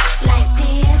this, like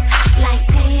this, like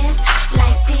this,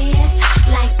 like this,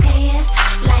 like this,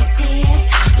 like this,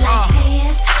 like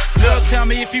this? Girl, tell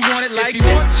me if you want it like this. If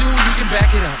you want to, you can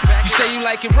back it up. You say you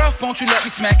like it rough, won't you let me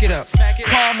smack it up?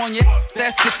 Palm on your,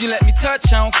 that's if you let me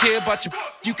touch. I don't care about your,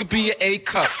 you could be an A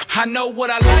cup. I know what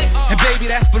I like, and baby,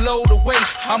 that's below the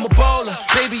waist. I'm a baller,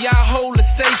 baby, I hold it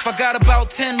safe. I got about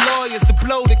 10 lawyers to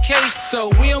blow the case, so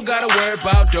we don't gotta worry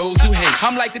about those who hate.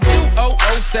 I'm like the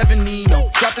 2007 Nino.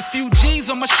 Dropped a few G's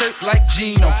on my shirt like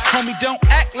Gino. Homie, don't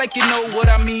act like you know what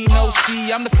I mean. No,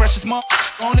 see, I'm the freshest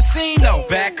on the scene, no.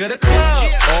 Back of the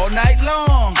club, all night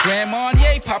long. Grand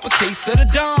Marnier, pop a case of the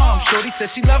Dom. Shorty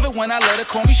says she love it when I let her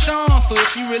call me Sean. So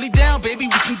if you really down, baby,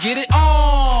 we can get it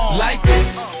on. Like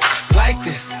this, like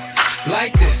this,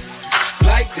 like this,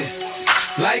 like this,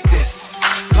 like this,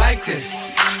 like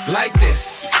this, like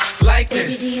this, like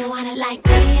this. Baby, do you want it like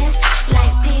this,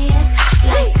 like this,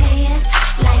 like this,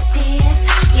 like this,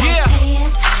 like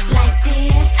this, like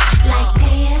this, like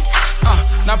this?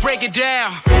 Now break it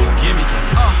down. Gimme,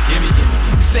 gimme,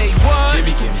 gimme. Say what?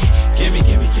 Gimme, gimme,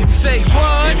 gimme, gimme. Say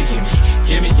what? Gimme,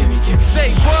 gimme, gimme, gimme.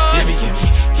 Say what? Gimme, gimme,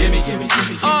 gimme,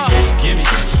 gimme, gimme,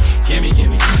 gimme, gimme,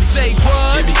 gimme. Say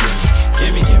what? Gimme,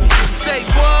 gimme, gimme, gimme. Say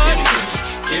what?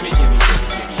 Gimme, gimme, gimme,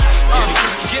 gimme,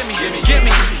 gimme, gimme,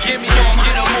 gimme.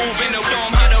 Get a move in the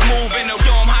dorm, how to move in the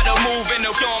dorm, how to move in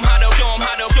the dorm, how to dorm,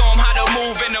 how to dorm, how to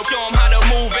move in the dorm, how to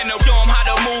move in the dorm, how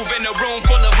to move in the room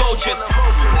full of vultures.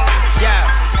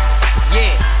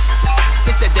 Yeah,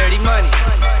 this a dirty money.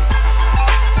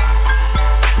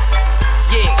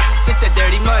 Yeah, this a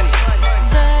dirty money.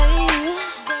 Babe,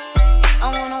 I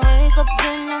wanna wake up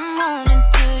in the morning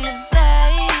to your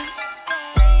face.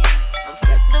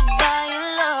 Affected by your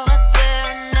love, I swear,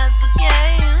 and that's the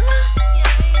case.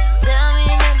 Tell me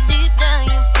that deep down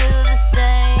you feel the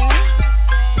same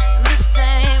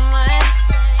way.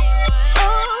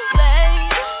 Oh,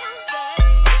 babe,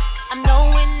 I know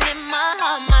in my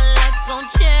heart my life gon'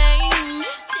 change.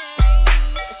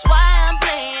 That's why I'm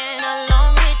playing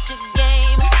along with your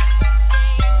game.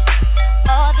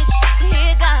 All this shit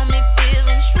here got me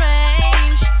feeling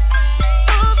strange.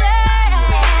 Ooh, babe,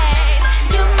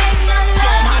 you make my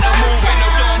love how to move in the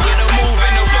dorm, how to move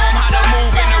in the dorm, how to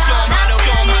move in the dorm, how to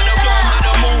dorm, how to dorm, how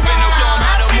to move in the dorm,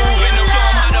 how to move in the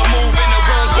dorm, how to move in the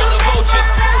room full of vultures.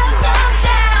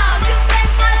 You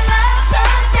make my love go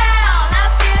down. I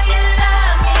feel you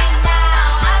love me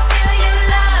now. I feel you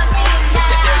love me now.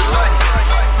 This a dirty money.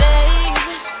 Babe,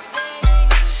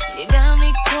 you got me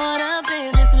caught up in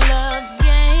this love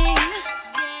game.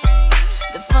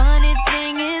 The funny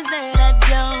thing is that I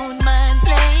don't mind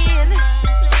playing.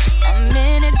 I'm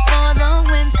in it for the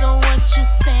win, so what you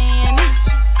saying?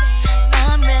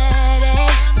 I'm ready.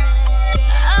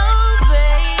 Oh,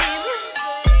 babe,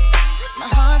 my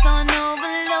heart's on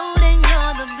overload and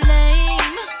you're the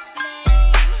blame.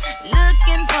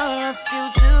 Looking for a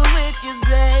future with you,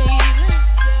 babe.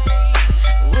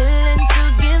 Willing to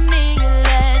give me your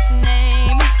last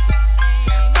name.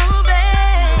 Oh,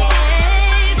 babe,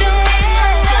 you make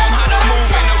my love How to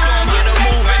move in the dorm, how to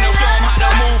move in the dorm, how to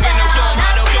move in the dorm,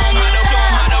 how to dorm, how to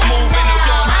dorm, how to move in the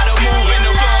dorm, how to move in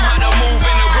the dorm, how to move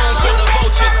in the room full of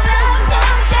vultures.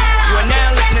 You are now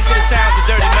listening to the sounds of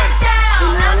dirty money.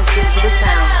 You're now listening to the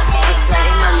sounds of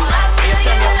dirty money. Hey, yo,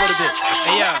 turn me up a little bit.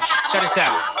 Hey, yo, check this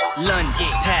out.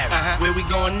 London, Paris, where we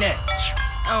going next?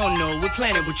 I don't know, we're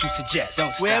planning what you suggest.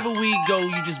 Wherever we go,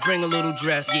 you just bring a little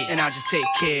dress, and I'll just take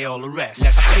care of all the rest.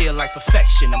 Let's feel like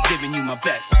perfection, I'm giving you my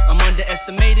best. I'm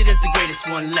underestimated as the greatest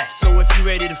one left. So if you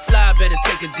ready to fly, better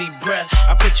take a deep breath.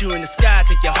 I put you in the sky,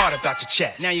 take your heart up out your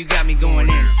chest. Now you got me going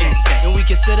insane. And we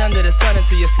can sit under the sun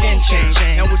until your skin change.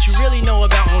 Now what you really know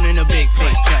about owning a big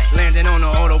plane? Landing on the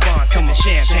Autobahn, sipping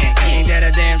champagne. Ain't that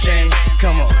a damn shame?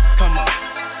 Come on, come on.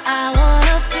 I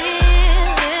wanna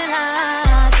feel it,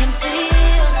 I can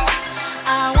feel.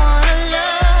 I wanna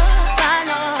love, I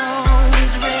know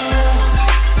is real.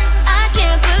 I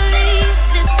can't believe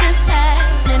this is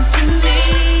happening to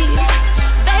me.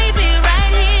 Baby,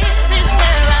 right here is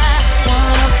where I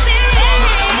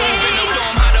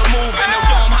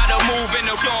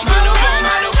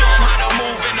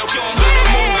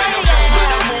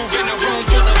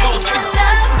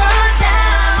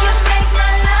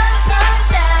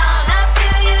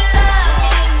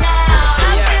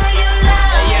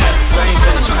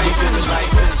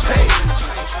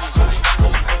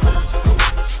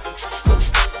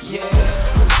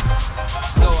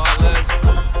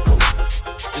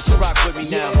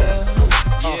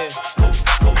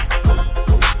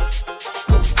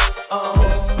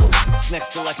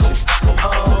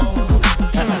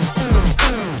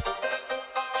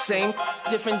Same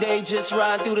different day, just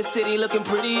ride through the city looking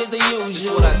pretty as the usual. This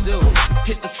what I do.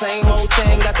 It's the same old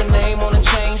thing, got the name on the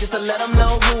chain just to let them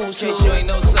know who's who. In case you ain't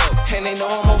know so. And they know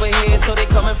I'm over here, so they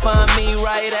come and find me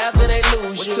right after they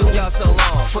lose you. What took y'all so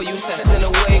long? For you that's in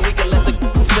the way, we can let the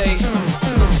say,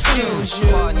 excuse you.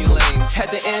 On you lames.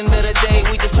 At the end of the day,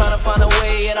 we just tryna find a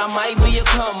way, and I might be a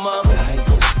come up.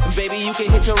 Nice. Baby, you can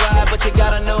hit your ride, but you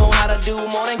gotta know how to do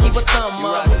more than keep a thumb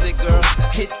up. Stick, girl.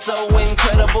 It's so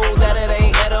incredible that it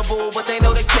ain't edible, but they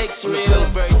know the cake's real.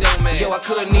 Yo, I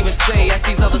couldn't even say, ask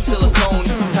these other silicone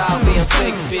how being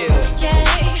fake feel. Yeah,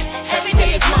 every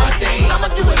day is my day, I'ma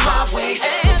do it my way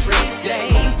every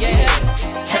day. Yeah,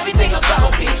 everything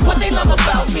about me, what they love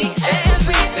about me,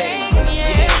 everything.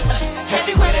 Yeah,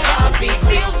 everywhere that I be,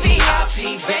 feel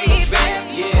VIP, baby.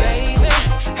 Yeah,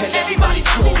 and everybody's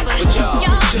cool, but y'all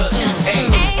just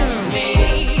ain't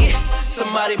me.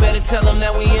 Somebody better tell them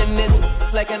that we in this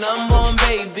like an unborn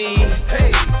baby.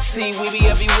 Hey, see, we be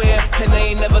everywhere, and they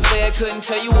ain't never there. Couldn't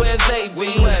tell you where they be.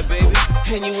 Where you at, baby?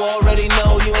 And you already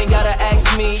know, you ain't gotta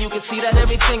ask me. You can see that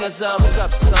everything is up. What's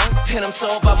up, son? And I'm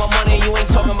so about my money, you ain't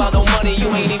talking about no money.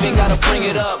 You ain't even gotta bring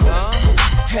it up.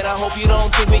 And I hope you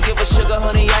don't think we give a sugar,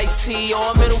 honey, iced tea,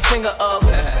 or a middle finger up.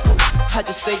 I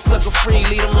just stay sucker free,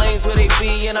 leave them lanes where they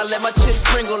be, and I let my chips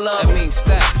sprinkle up. That means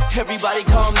stack. Everybody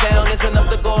calm down, there's enough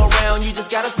to go around. You just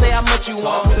gotta say how much you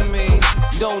want to me.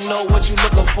 Don't know what you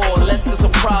looking for, unless it's a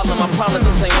problem. I promise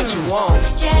this ain't what you want.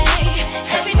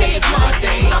 Yeah, every day is my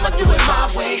day, I'ma do it my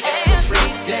way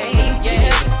every day.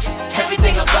 Yeah,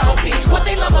 everything about me, what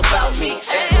they love about me,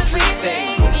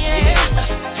 everything.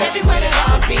 Yeah, everywhere that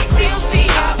I be, feel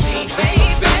VIP,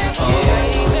 baby.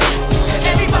 Yeah, and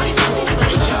everybody's cool,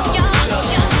 but y'all.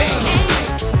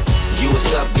 You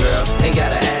what's up, girl? Ain't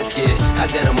gotta ask it. I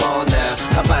did them all now.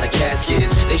 How about the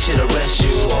caskets? They should arrest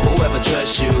you or whoever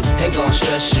dressed you. Ain't gon'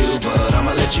 stress you, but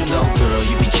I'ma let you know, girl.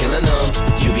 You be killing them.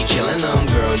 You be killing them,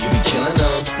 girl. You be killing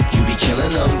them. You be killing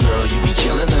them, girl. You be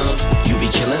killing them. You be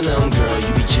killing them, girl.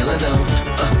 You be killing them.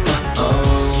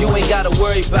 You ain't gotta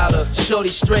worry about her, shorty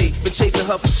straight. Been chasing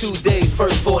her for 2 days,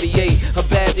 first 48. Her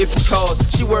bad if it's cause,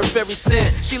 she worth every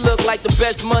cent. She look like the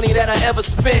best money that I ever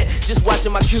spent. Just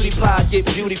watching my cutie pie get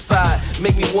beautified.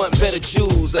 Make me want better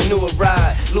jewels, a newer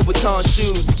ride. Louboutin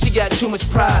shoes, she got too much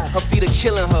pride. Her feet are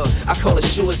killing her, I call it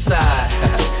suicide.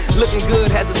 Looking good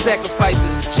has its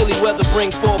sacrifices. Chilly weather bring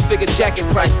 4-figure jacket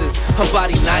prices. Her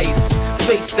body nice,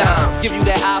 FaceTime, give you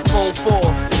that iPhone 4,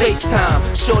 FaceTime.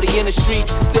 Shorty in the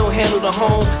streets, still handle the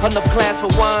home. Enough class for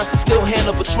wine, still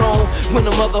handle Patron. When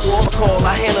the mother call,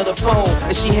 I handle the phone,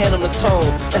 and she handle the tone.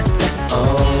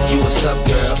 You what's up,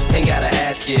 girl? Ain't gotta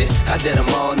ask it. I did them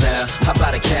all now. How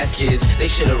about the caskets? They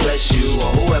should arrest you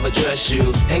or whoever dressed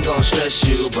you. Ain't gon' stress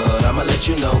you, but I'ma let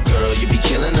you know, girl. You be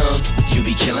killing them. You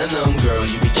be killing them, girl.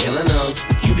 You be killing them.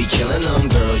 You be killing them,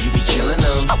 girl. You be killing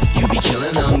them. You be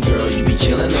killing them, girl. You be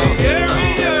killing them.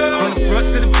 From the front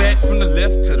to the back, from the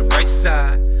left to the right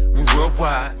side, we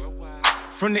worldwide.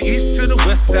 From the east to the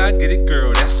west side, get it,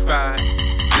 girl. That's right.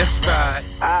 Let's ride.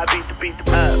 I beat the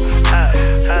up.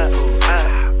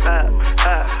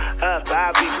 I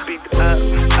beat the up.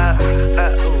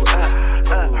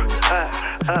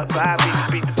 I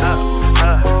beat the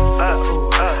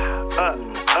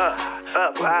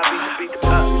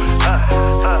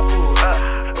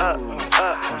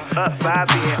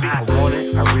I want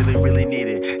it, I really need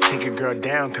it. Take a girl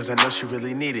down, cause I know she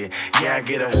really need it. Yeah, I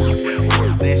get her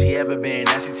than she ever been.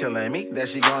 Now she telling me that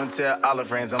she gonna tell all her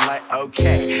friends. I'm like,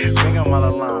 okay, bring them all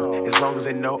along, as long as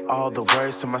they know all the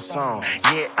words to my song.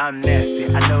 Yeah, I'm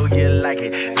nasty, I know you like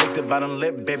it. Lick the bottom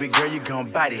lip, baby girl, you gon'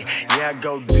 bite it. Yeah, I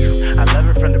go do, I love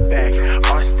it from the back.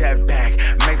 Arch that back,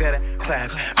 make that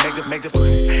clap. Make the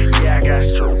yeah, I got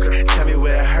stroke. Tell me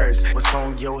where it hurts. What's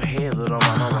on your head, little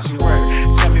mama, what she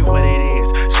work? Tell me what it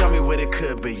is, show me what it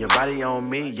could be. Your body on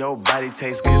me, your body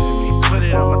tastes good to me. Put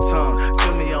it on my tongue,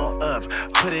 fill me on up.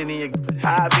 Put it in your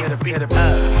I beat the up. I beat the up.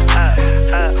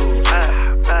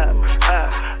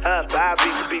 I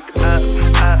beat the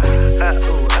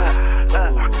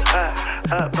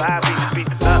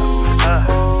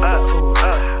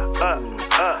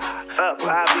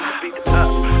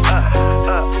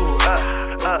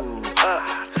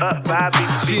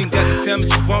She ain't got to tell me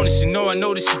she want it. She know I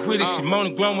know that she with it. She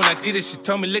moaning grown when I get it. She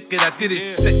told me lick it, I did it.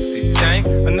 Sexy thing,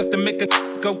 enough to make her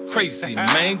go crazy.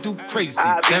 Man, do crazy.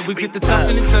 Then we get the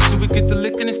talking and touching, we get the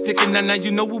licking and sticking. Now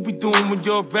you know what we doing when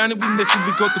you're around and we missing.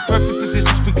 We go through perfect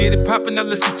positions, we get it popping. I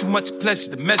listen too much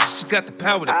pleasure. The measure, she got the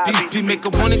power. The BP make her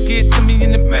wanna get to me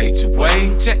in a major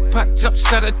way. Jackpot, jump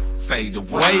shot her. Fade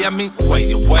away, I mean,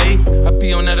 way away. I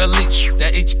be on that elite,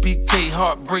 that HBK,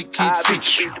 heartbreak, kid freak.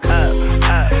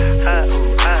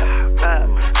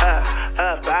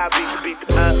 vibe beat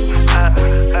the up,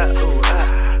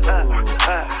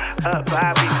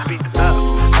 vibe beat the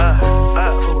up,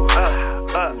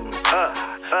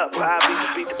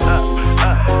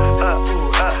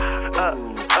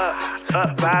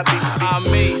 vibe beat the I'm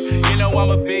me, you know I'm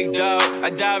a big dog. I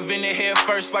dive in the head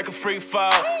first like a free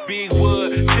fall. Big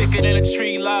wood, thicker than a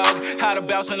tree log. How to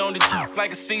bouncing on the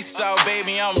like a seesaw,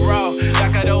 baby, I'm raw.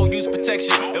 Like I don't use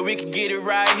protection, and we can get it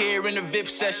right here in the VIP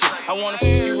session. I wanna f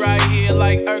you right here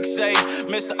like Urk say.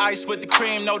 Mr. Ice with the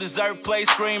cream, no dessert play,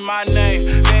 scream my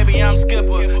name. Baby, I'm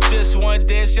Skipper, just one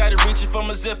dead shot of reaching for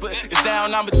my zipper. It's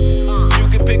down, I'm a you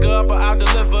can pick her up or I'll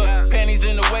deliver. Panties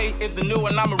in the way, if the new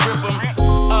one, I'ma rip them.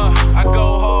 I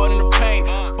go hard in the paint.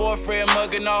 Boyfriend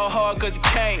mugging all hard cause he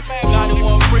can't.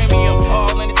 91 premium,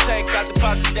 all in the tank. Got the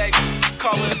posse day.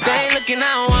 If they ain't looking,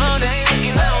 I don't want it.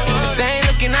 If they ain't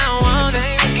looking, I don't want it.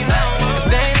 If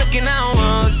they ain't looking, I don't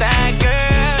want that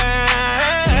girl.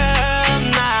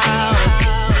 No.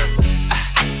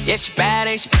 Yeah, she bad,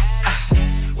 ain't she?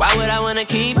 Why would I wanna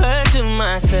keep her to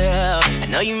myself? I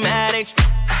know you mad, ain't you?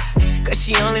 Cause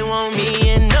she only want me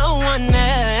and no one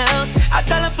else. I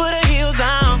tell her put her heels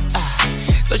on,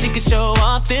 so she can show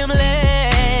off them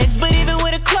legs. But even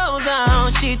with her clothes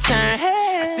on, she turn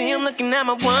head. I see him looking at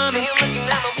my woman.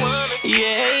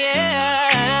 Yeah,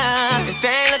 yeah. If they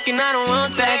ain't looking, I don't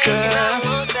want that girl.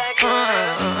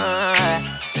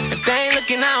 If they ain't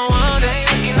looking, I don't want it.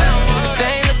 If they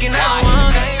ain't looking, I don't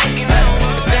want it.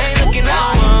 If they ain't looking, I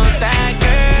don't want that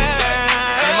girl.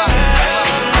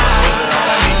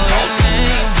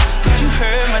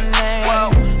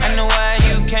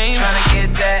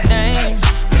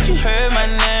 Heard my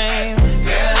name,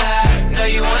 girl, I know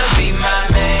you wanna be my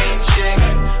main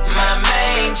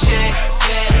chick,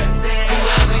 Say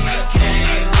whoever you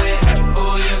came with, who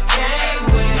you came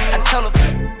with. I tell her,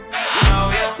 know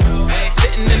ya.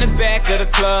 Sitting in the back of the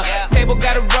club, table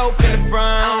got a rope in the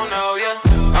front. I don't know ya.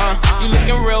 You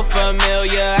looking real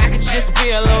familiar. I could just be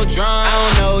a little drunk. I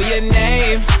don't know your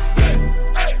name. It's a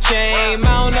shame. I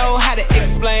don't know how to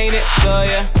explain it to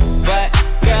ya, but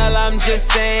girl, I'm just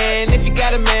saying, if you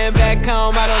got a man back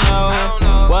home, I don't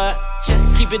know what.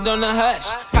 Just keep it on the hush.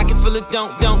 Pocket full of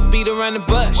don't beat around the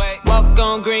bush. Walk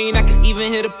on green, I can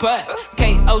even hit a putt.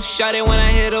 KO shot it when I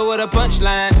hit her with a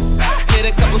punchline. Hit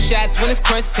a couple shots when it's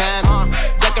crunch time.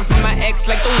 Ducking from my ex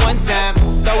like the one time.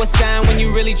 Throw a sign when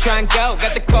you really try and go.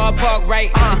 Got the car parked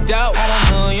right at the door. I don't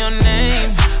know your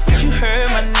name, but you heard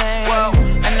my name.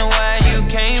 I know why you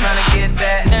came, tryna get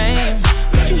that name,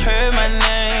 but you heard my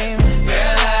name.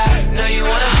 Girl, I know you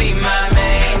wanna be my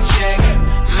main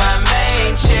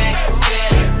chick, Say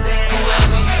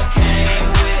whoever you came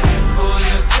with, who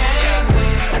you came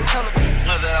with.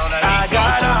 I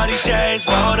got all these chains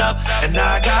rolled up, and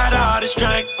I got all this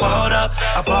drink rolled up.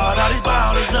 I bought all these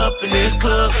bottles up in this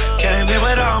club. Came here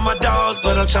with all my dogs,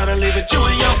 but I'm tryna leave it you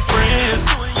and your friends.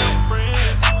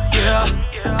 Yeah,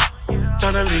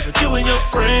 tryna leave it you and your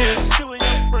friends.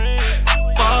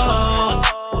 Oh,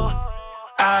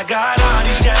 I got all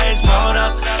these chains rolled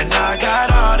up, and I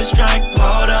got all this drink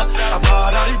rolled up. I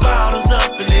bought all these bottles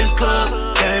up in this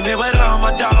club. Came here with all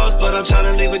my dogs, but I'm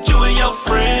tryna leave it you and your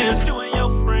friends.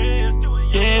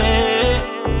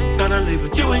 Yeah, tryna leave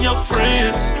it you and your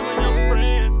friends.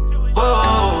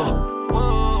 Whoa.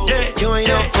 You and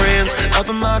your friends, up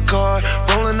in my car,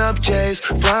 rolling up J's,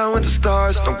 flying with the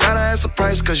stars. Don't gotta ask the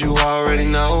price, cause you already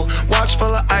know. Watch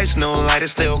full of ice, no light, it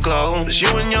still glow. It's you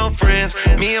and your friends,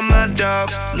 me and my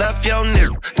dogs. Left your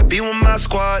nigga to be with my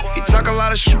squad. He talk a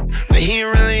lot of shit, but he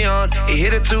ain't really on. He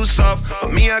hit it too soft,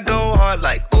 but me, I go hard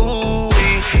like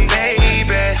ooh-wee,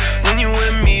 baby. When you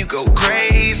with me, you go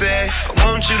crazy. I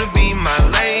want you to be my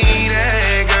lady.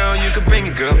 Girl, you can bring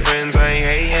your girlfriends, I ain't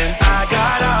hating. I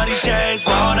got all these chains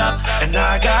rolled up, and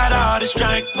I got all this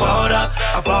drink rolled up.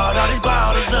 I bought all these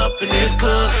bottles up in this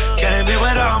club. Came here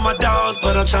with all my dogs,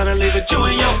 but I'm tryna leave it you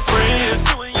and your friends.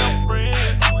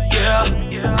 Yeah,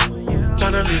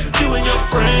 tryna leave it you and your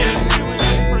friends.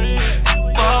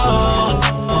 Oh,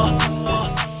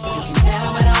 You can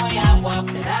tell by the way I walk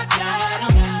that I got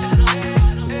 'em.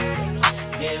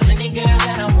 Girl, any girl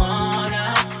that I wanna,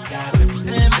 got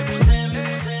sim.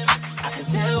 I can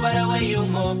tell by the way you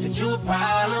move that you a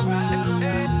problem.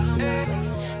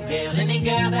 Girl, any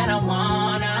girl that I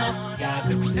wanna, got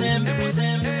sim.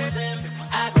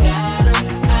 I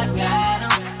got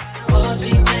 'em. Oh,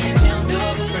 she thinks she'll do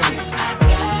it for free. I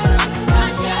got 'em.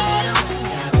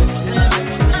 Got sim.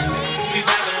 We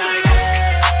vibing like,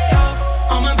 hey,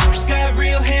 oh. All my bitches got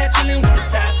real hair, chillin' with the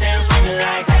top down, screaming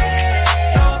like,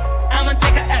 hey, oh. I'ma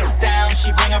take her out down,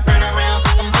 she bring her friend around,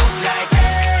 I'm moving like,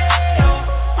 hey, oh.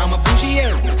 I'm a bougie,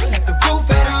 yeah, left the roof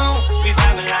at home. We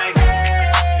vibing like,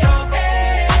 hey, oh,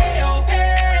 hey.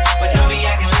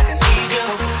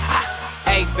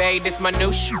 hey, this my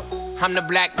new shoe. I'm the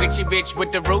black bitchy bitch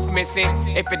with the roof missing.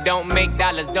 If it don't make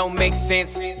dollars, don't make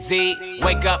sense. Z,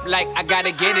 wake up like I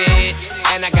gotta get it.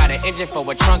 And I got an engine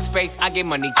for a trunk space. I get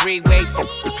money 3 ways.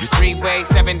 3 ways,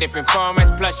 7 different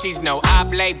formats. Plus she's no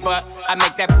oblate, but I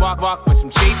make that walk with some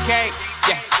cheesecake.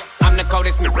 Yeah. I'm the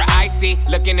coldest nigga I see.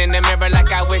 Looking in the mirror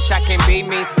like I wish I can be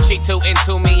me. She too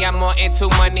into me, I'm more into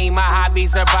money. My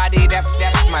hobbies, her body,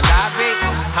 that's my lobby.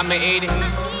 I'ma eat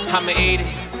it.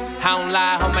 I don't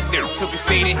lie, hold my dick too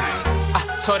conceited.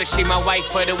 I told her she my wife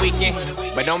for the weekend.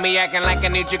 But don't be acting like I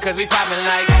need you, cause we poppin'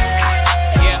 like,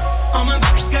 yeah. All my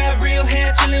bitches got real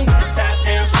hair, chillin' with the top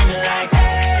down, screaming like,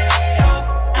 hey,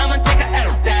 oh. I'ma take her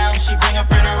out down, she bring her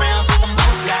friend around, I'm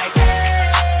move like,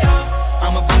 hey, oh.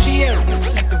 I'm a bougie area,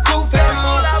 like the roof at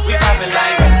home. We poppin'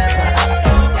 like,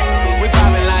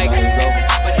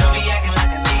 but don't be acting like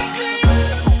I need you.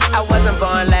 I wasn't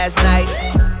born last night.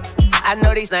 I know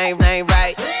these names ain't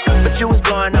right. But you was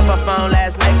blowing up her phone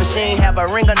last night. But she ain't have a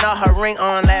ring or not her ring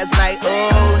on last night.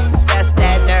 Ooh, that's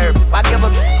that nerve. Why give a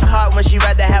heart when she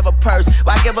rather have a purse?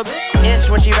 Why give a inch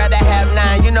when she rather have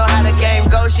 9? You know how the game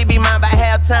goes. She be mine by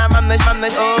halftime. I'm the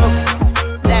ooh,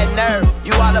 that nerve.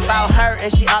 You all about her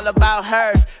and she all about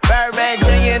hers. Birdman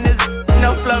Jr. and this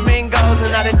no flamingos.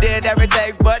 And I done did every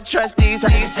day but trust these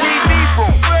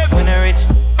people. When a rich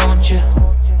want you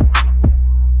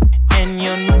and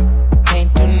you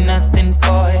can't do nothing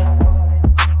for you.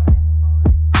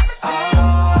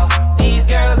 Oh, these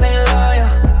girls ain't loyal.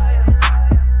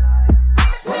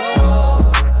 Whoa,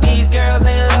 these girls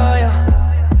ain't loyal.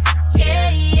 Yeah.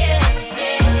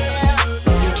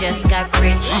 You just got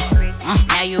rich.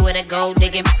 Now you with a gold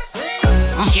digging.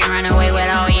 She run away with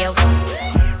all you.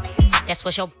 That's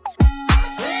what your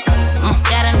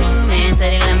got a new man,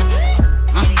 said he let me.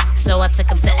 So I took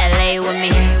him to LA with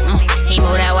me. He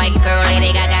moved that white girl,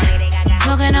 Lady Gaga.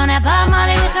 Smoking on that Bob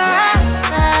Marley with some rocks.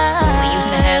 We used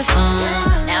to have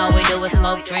fun. Now all we do is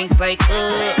smoke, drink, break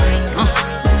up.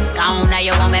 Gone, now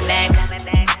you want me back.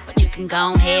 But you can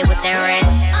go ahead with that red.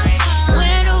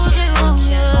 When would you want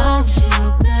you,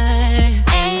 babe?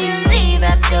 And you leave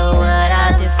after what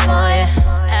I did for you.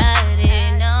 I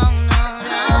didn't know.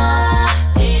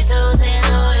 These dudes ain't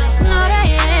loyal. No,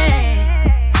 they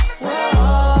ain't.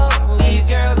 Whoa, these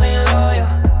girls ain't loyal.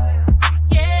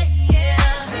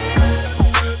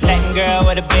 Latin girl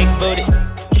with a big booty.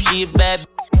 If she a bad,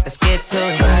 let's get to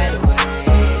it right away.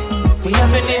 We up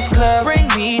in this club, bring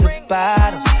me the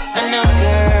bottles. I know,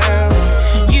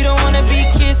 girl, you don't wanna be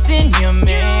kissing your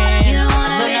man. You don't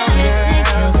wanna be kissing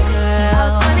your girl. All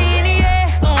this money in the air,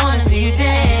 I wanna see you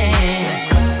dance.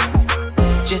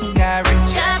 Just got rich.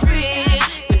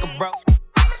 Took a broke.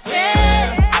 I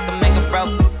can make a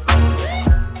broke.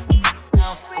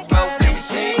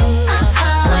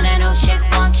 When a new chick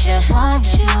want you,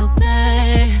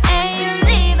 babe. And you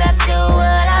leave after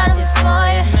what I did for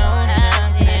you.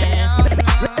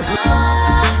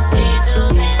 These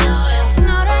dudes ain't loyal.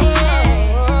 No, they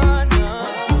ain't.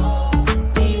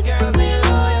 These girls ain't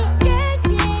loyal.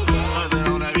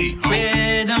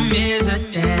 Rhythm is a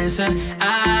dancer.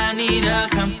 I need a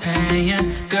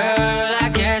companion. Girl, I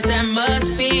guess that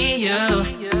must be you.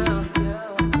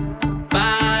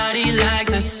 Body like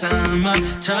the summer,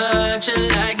 touch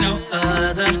it like no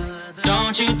other.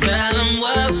 Don't you tell them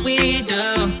what we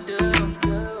do.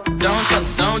 Don't tell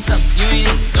them, you ain't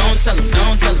need. Don't tell them,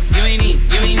 you ain't need.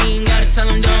 You ain't even gotta tell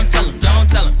them, don't tell them,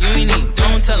 you ain't need.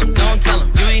 Don't tell them,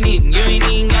 you ain't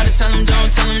even gotta tell them,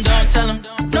 don't tell them.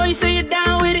 Know you say you're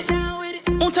down with it.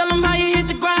 Won't tell them how you hit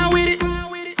the ground with it.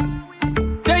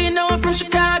 Girl, you know I'm from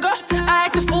Chicago. I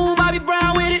act a fool, Bobby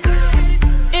Brown with it.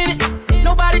 In it,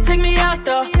 nobody take me out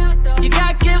though. You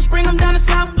got gifts, bring them down to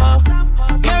South Pole.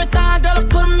 Marathon, gotta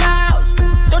put them out.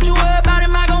 Don't you worry about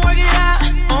him, I gon' work it out.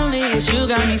 Only it's you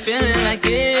got me feeling like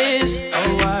this.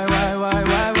 Oh, why?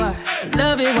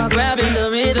 Love it while grabbing the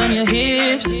rhythm, your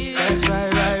hips. That's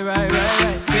right.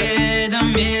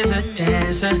 Rhythm is a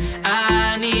dancer.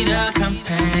 I need a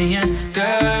companion.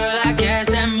 Girl, I guess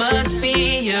that must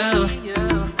be you.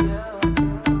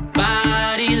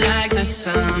 Body like the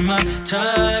summer,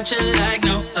 touch it like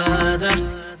no other.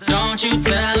 Don't you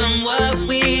tell them what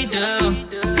we do.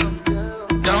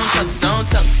 Don't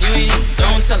tell them, you ain't need.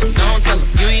 Don't tell them,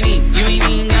 you ain't need. You ain't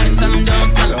even gotta tell them,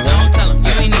 don't tell them,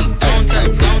 you ain't need. Don't tell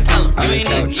them, you ain't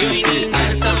need. You ain't even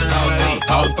gotta tell them.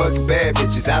 All fucking bad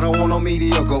bitches, I don't want no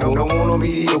mediocre. Don't want no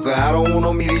mediocre, I don't want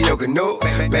no mediocre. No,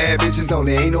 bad bitches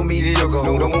only, ain't no mediocre.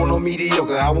 Don't want no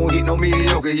mediocre, I won't hit no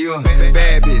mediocre. You a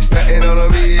bad bitch, stuntin' on a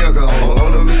mediocre.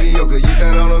 On a mediocre, you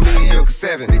stunt on a mediocre.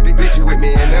 7 big bitch you with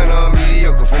me and none on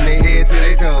mediocre. From their head to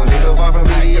their toe, they so far from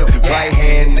mediocre. Right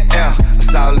hand in the air, a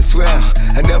solid swell.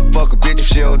 I never fuck a bitch if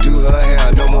she don't do her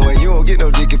hair. No more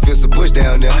push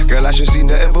down there. Girl, I should see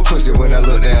nothing but pussy when I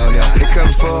look down there. They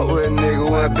come forward with a nigga,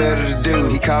 what better to do?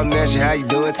 He callin' at you, how you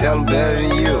doing? Tell him better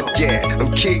than you. Yeah,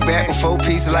 I'm kicked back with 4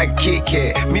 pieces like a Kit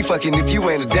Kat. Me fucking if you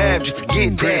ain't a dime, you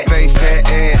forget that. Face fat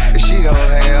ass, if she don't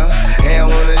have. And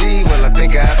one of these, well, I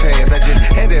think I passed. I just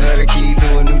handed her the key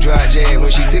to a new dry jam. When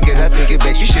she took it, I took it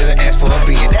back. You should've asked for a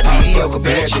being that mediocre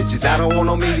bad bitches. I don't want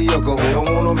no mediocre. Who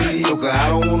don't want no mediocre? I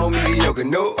don't want no mediocre.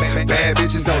 No, bad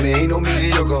bitches only ain't no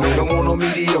mediocre. Who don't want no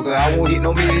mediocre? I won't hit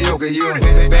no mediocre. You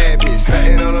bad bitch,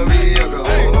 stuntin' on a mediocre. Who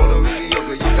don't want no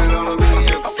mediocre? You stuntin' on a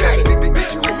mediocre. Say, big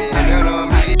bitch, you with me? None on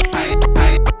me.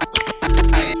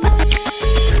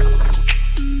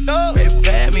 Baby,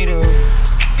 pay me the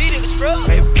hook.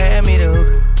 Baby, pay me the hook.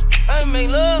 I make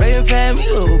love. Baby, pay me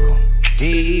the hook.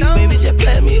 Hey, baby, just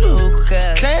play me the hook.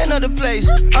 Tan of the place.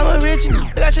 I'm a rich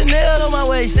nigga, got Chanel on my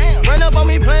waist. Run up on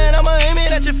me playing, I'ma aim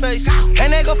it at your face.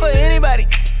 And that go for anybody.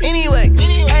 Anyway,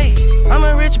 hey, I'm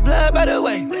a rich blood by the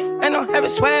way. And I'm having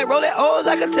swag, roll it old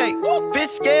like a tape.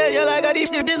 Bitch scared, yeah, like I got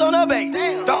these shits on the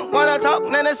base. Don't wanna talk,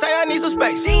 then they say I need some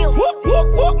space. Whoop,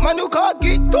 whoop, whoop, my new car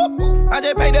geeked up. I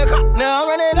just paid the cop, now I'm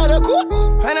running out of court.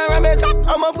 And I run back top,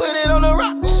 I'ma put it on the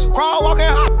rocks. Crawl, walking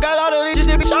hop, got all of these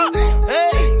shit be shot.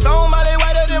 Hey, somebody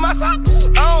whiter than my socks.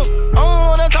 I don't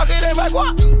wanna talk it in my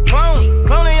guap.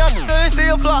 Cloning your shit and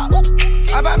still flop.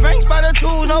 I buy banks by the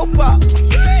two, no pop.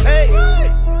 Hey,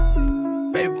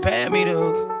 baby, pay me the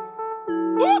hook.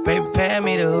 Baby, pay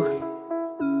me the hook.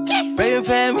 Baby,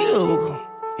 pay me the hook.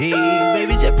 Hey,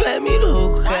 baby, just play me the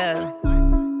hook.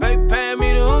 Baby, pay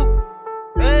me the hook.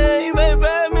 Hey, baby,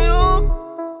 pay me the hook.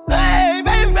 Hey,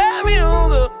 baby, pay me the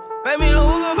hook. Pay me the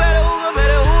hook, better hook,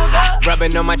 better hook.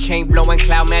 Rubbing on my chain, blowing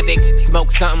Cloudmatic.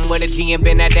 Smoke something with a G and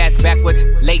bend that ass backwards.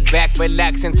 Lay back,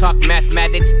 relax, and talk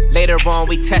mathematics. Later on,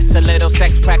 we test a little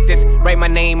sex practice. Write my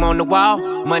name on the wall.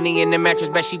 Money in the mattress,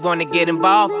 bet she wanna get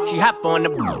involved. She hop on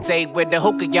the say with the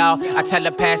hookah, y'all. I tell her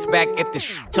pass back if the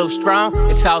too strong.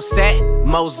 It's all set.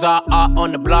 Mozart art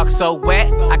on the block so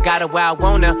wet. I got her where I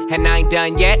want her, and I ain't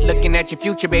done yet. Looking at your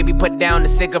future, baby, put down the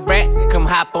cigarette. Come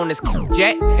hop on this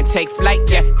jet and take flight,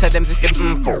 yeah. Tell them just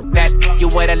for that. You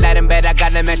would've let him bet I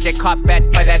got a magic carpet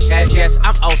for that shit. Yes,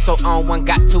 I'm also on one.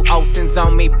 Got 2 Olsens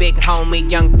on me, big homie,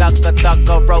 young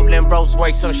thugger, rolling Rolls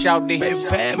Royce, so shawty. Baby,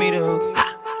 pay me the hook.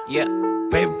 Yeah.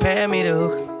 Baby, pay me the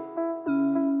hook.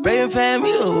 Baby, pay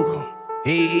me the hook.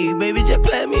 Hey, baby, just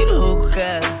play me the hook.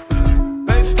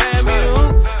 Baby, pay me the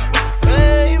hook.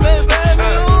 Hey, baby, pay me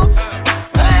the hook.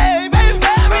 Hey, baby,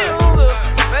 pay me the hook.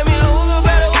 Pay me the hook,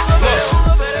 better hook, better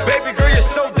hook, better. Baby girl, you're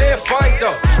so damn fine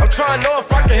though. I'm trying to know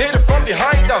if I can hit it from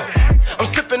behind though. I'm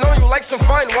sipping on you like some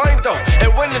fine wine though.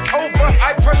 And when it's over,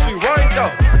 I press rewind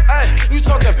though. Ay, you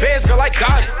talking bands, girl, I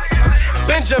got it.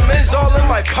 Benjamin's all in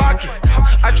my pocket.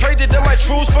 I traded in my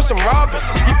trues for some robbers.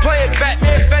 He playing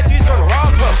Batman, fat, he's gonna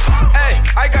rob him. Ay,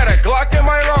 I got a Glock in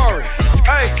my Rari.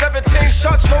 Ay, 17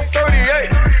 shots, no 38.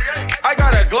 I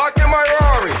got a Glock in my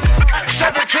Rari.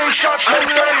 17 shots, no 38.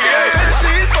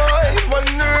 She's mine,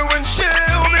 wonder when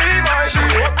she'll be mine. She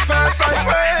walk past, I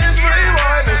praise,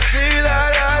 rewind to see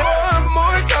that one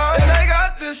more time. And I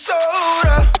got this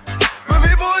soda.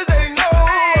 Remy boys, they know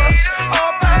us.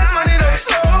 All fast money, no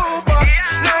slow bucks.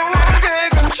 No one can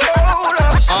control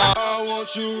us. I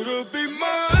want you to be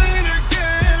mine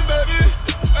again, baby.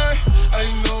 I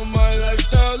know my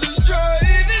lifestyle is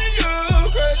driving you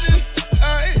crazy.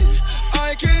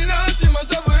 I cannot see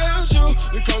myself without you.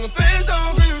 We call them fans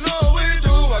down, girl, you know we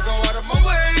do. I go out of my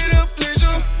way to please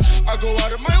you. I go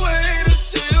out of my way to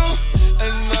see you.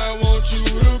 And I want you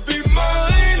to be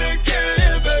mine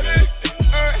again, baby.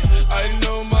 I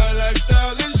know my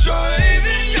lifestyle is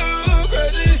driving you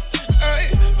crazy.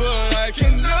 But I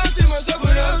cannot see myself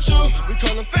without you. We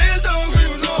call them fans down, girl,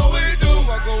 you know we do.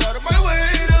 I go out of my way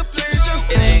to please you.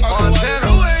 I go out of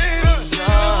my way to see you.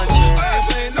 I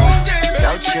play no games.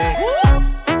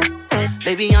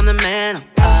 Baby, I'm the man.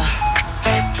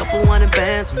 Couple hundred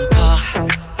bands on the car.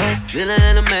 Villa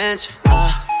in a mansion.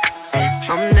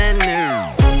 I'm that new.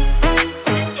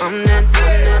 I'm that.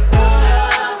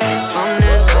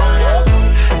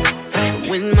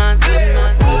 With my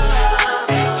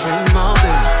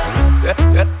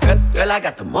girl, I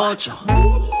got the mojo.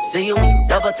 See you when you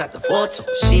double tap the photo.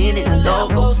 She ain't in the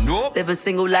logos. Living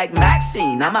single like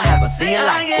Maxine. I'ma have her singing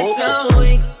like Coco.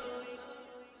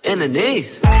 In the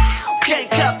knees. Can't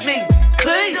cut me,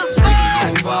 please. We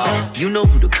can get involved. You know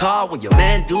who to call when your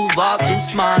man Duval too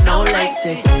smart, no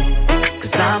lacy.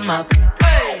 Cause I'm up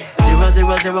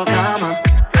 000, comma.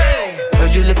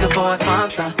 Heard you looking for a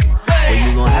sponsor. Well,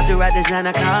 you gon' have to ride this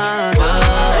anaconda.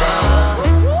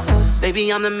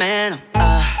 Baby, I'm the man.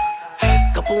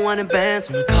 Couple hundred bands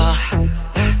on the car.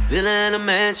 Villa in a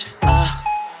mansion.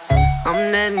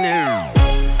 I'm that nigga.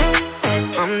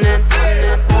 I'm that.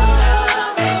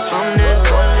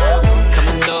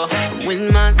 Coming through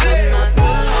with my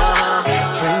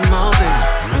bring more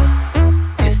business.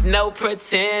 It's no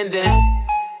pretending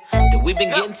that we been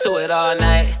getting to it all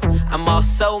night. I'm off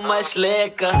so much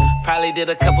liquor. Probably did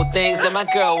a couple things that my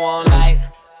girl won't like.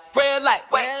 Red light,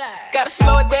 wait, gotta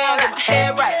slow it down, get my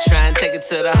head right. Try and take it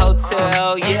to the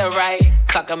hotel, yeah, right.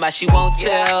 Talking about she won't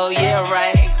tell, yeah,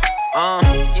 right.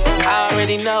 I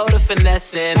already know the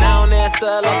finessing. I don't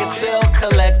answer like it's bill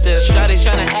collector. Shawty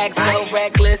tryna act so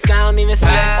reckless, I don't even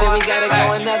stress it. We got it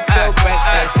going up till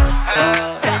breakfast.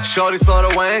 Shorty saw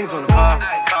the wings on the car.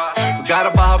 She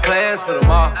forgot about her plans for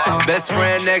tomorrow. Best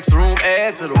friend next room,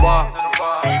 add to the wall.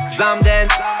 Cause I'm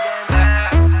that.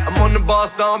 I'm on the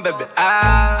boss down, baby.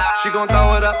 She gon'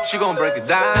 throw it up, she gon' break it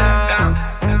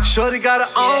down. Shorty got her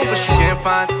own, but she can't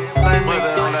find it.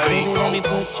 Baby, let me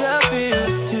put your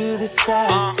bills to the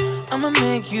side. I'ma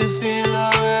make you feel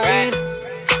alright.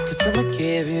 Cause I'ma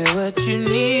give you what you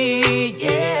need,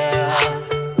 yeah.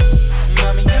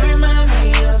 Mommy, you remind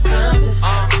me of something,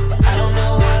 but I don't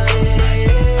know what it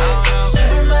is. Cause you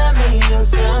remind me of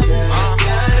something, you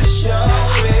gotta show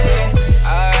me.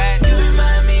 You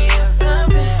remind me of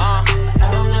something, I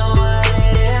don't know what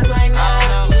it is right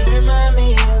now. Cause you remind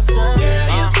me of something,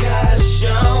 you gotta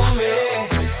show me.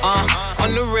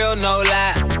 On the real, no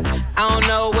lie. I don't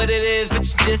know what it is, but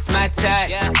you just my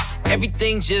type.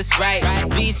 Everything just right.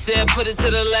 B said, put it to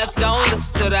the left, don't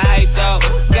listen to the hype though.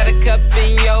 Got a cup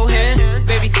in your hand,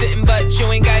 baby sitting, but you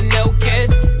ain't got no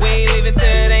kiss. We ain't leaving till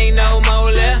it ain't no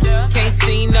more left. Can't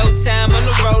see no time on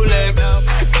the Rolex.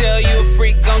 I can tell you a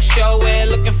freak gon' show it.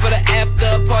 Looking for the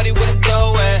after party with a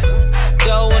dough at.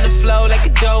 Dough on the flow like a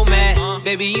dough man.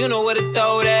 Baby, you know where to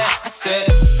throw that. I said,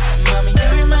 Mommy, you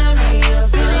remind me of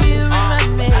something. You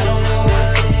remind me. I don't know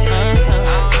what it is.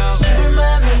 You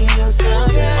remind me of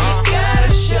something. You gotta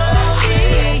show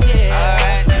me.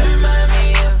 Yeah. You remind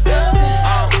me of something.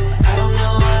 I don't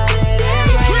know what it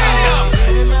is right now.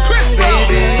 You remind me of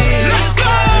something. Let's go.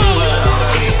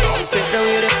 Bend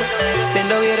over your ass, bend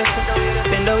over your ass,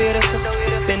 bend over your ass,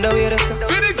 bend over your ass.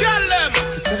 For the girl them.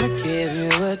 Cause I'ma give you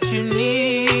what you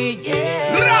need,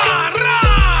 yeah. Rah, rah.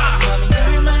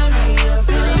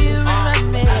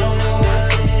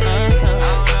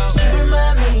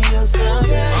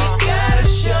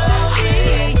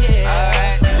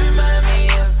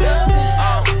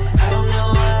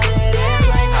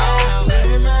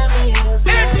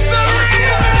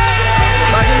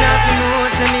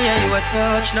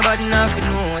 Touch, nobody nothing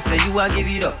know, say you a give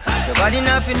it up. Nobody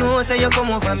nothing know, say you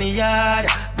come over me yard.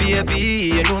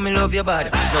 Baby, you know me love your body.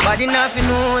 Nobody nothing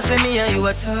know, say me and you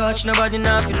a touch. Nobody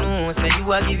nothing know, say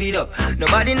you a give it up.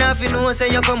 Nobody nothing know, say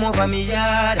you come over me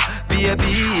yard.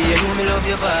 Baby, you know me love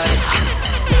your body.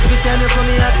 Every time you come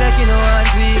me act like you know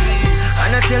want me.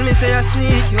 And I tell me say you a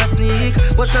sneak.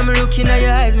 But from looking at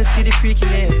your eyes, me see the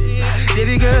freakiness.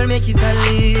 Baby girl, make it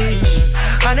unleash.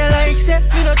 And I like say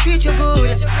me no treat you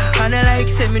good. And I like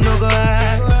say me no go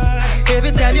hard.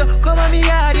 Every time you come on me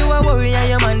yard, you a worry and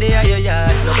your man dey at your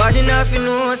yard. Nobody nothing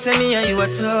know, say me and you a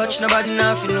touch. Nobody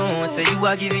nothing know, say you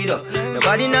a give it up.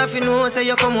 Nobody nothing know, say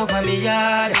you come over me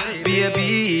yard.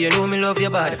 Baby, you know me love your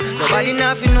body. Nobody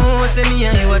nothing know, say me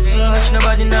and you a touch.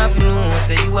 Nobody nothing know,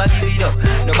 say you a give it up.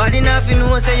 Nobody nothing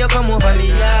know, say you come over me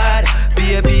yard.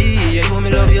 Baby, you know me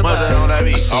love your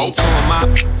body. I see two of my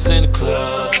in the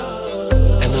club,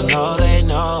 and I know they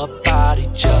know about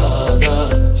each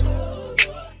other.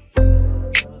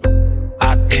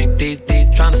 I think these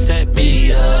tryna set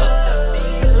me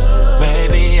up.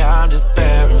 Maybe I'm just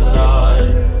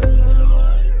paranoid.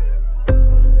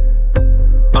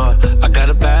 I got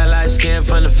a bad light skin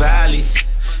from the valley.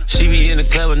 She be in the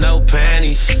club with no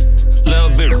panties. Little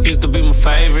bit used to be my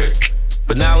favorite,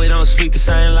 but now we don't speak the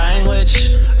same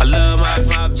language. I love my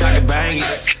I can bang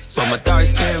it, but my dark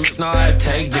skin know how to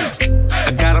take it.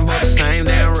 I got them both the same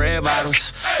damn red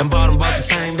bottoms, and bought them both the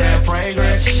same damn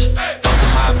fragrance. Both of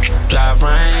my drive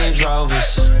Range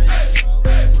Rovers.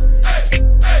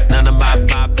 None of my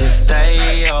pop can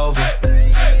stay over.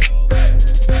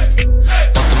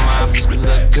 Both of my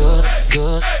look good.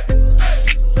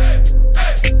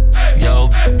 Yo,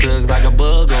 look like a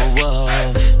booger wolf.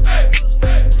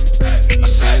 I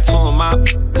seen two of my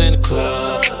in the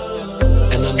club,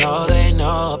 and I know they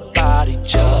know about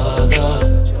each other.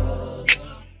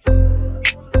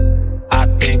 I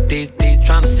think these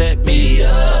tryna set me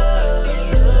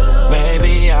up.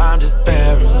 Maybe I'm just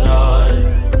paranoid.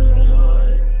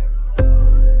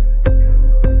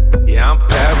 Yeah, I'm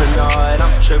paranoid,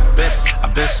 I'm tripping.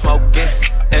 I've been smoking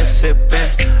and sipping.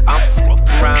 I'm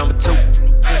around with two,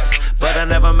 but I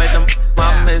never made them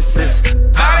my missus.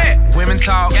 Women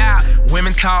talk,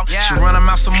 women talk. She run her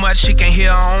mouth so much she can't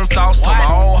hear her own thoughts. Told my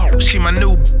old hoe, she my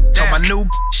new. Told my new,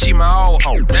 she my old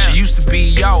hoe. She used to be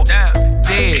yo,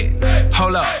 dead.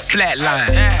 Hold up, flatline.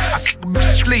 I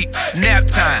sleep, nap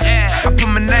time. I put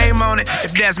my name on it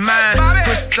if that's mine.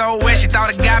 Push so wet she thought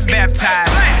it got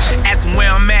baptized. Asking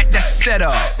where I'm at, that's a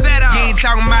setup. You ain't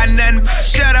talking about nothing,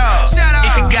 shut up.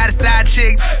 If you got a side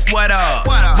chick, what up?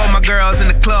 Both my girls in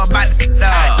the club about to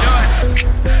up.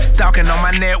 Stalking on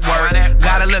my network.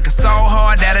 Got her looking so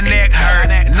hard that her neck hurt.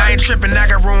 And I ain't tripping, I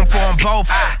got room for them both.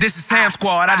 This is Ham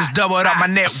Squad, I just doubled up my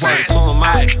network. To a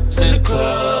mic, in the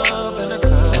club,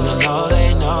 and I know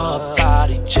they know about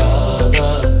each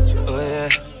other.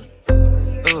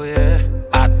 Oh yeah.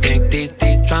 I think these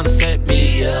tryna set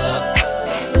me up.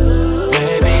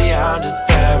 Maybe I'm just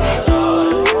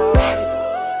paranoid.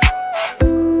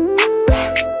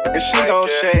 And she gon'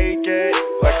 shake it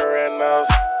like a red nose,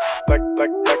 like a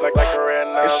red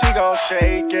nose. And she gon'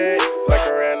 shake it like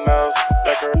a red nose,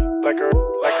 like a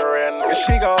red nose. And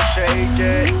she gon' shake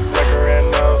it like a red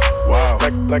nose. Wow,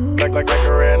 like a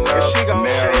red nose. And she gon'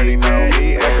 shake it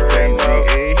like a red nose,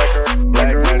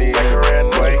 like a red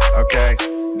nose. Okay.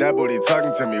 That booty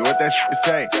talking to me, what that shit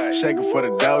say? Shaking for the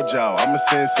dojo, I'm a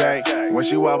sensei. When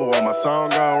she wobble on my song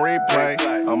gon' replay.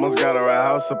 Almost got her a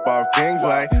house up off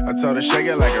Kingsway. I told her shake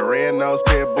it like a red nose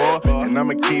pit bull. And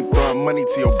I'ma keep throwing money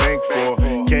to your bank for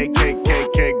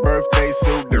cake, birthday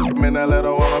suit. Man, I let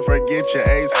her wanna forget your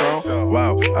A song.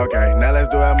 Wow, okay, now let's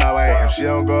do it my way. If she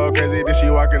don't go crazy, then she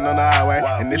walking on the highway.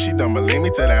 And if she don't believe me,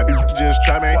 tell that bitch just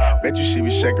try me. Bet you she be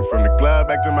shaking from the club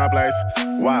back to my place.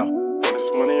 Wow, all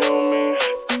this money on me.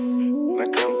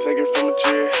 Take it from a G.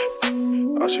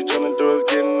 All she tryna do is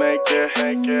get naked.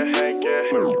 And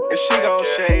she gon'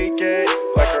 shake it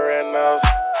like a red nose,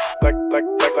 like a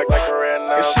red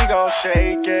nose. And she gon'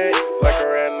 shake it like a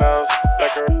red nose,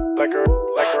 like a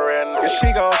red nose. And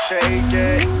she gon' shake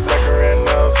it like a red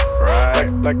nose, right?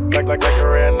 Like a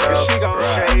red nose. And she gon'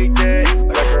 shake it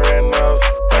like a red nose,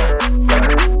 like a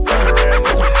red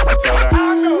nose. I tell her.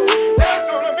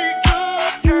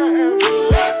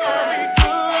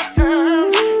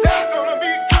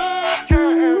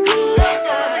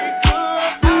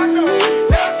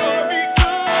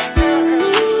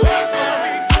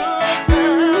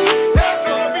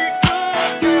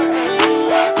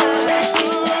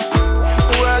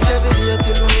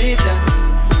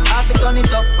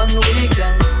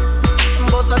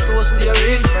 Be a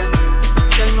real friend.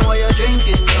 Tell me why you're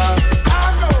drinking, girl.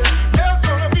 I know there's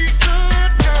gonna be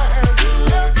good times.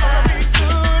 There's gonna be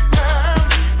good times.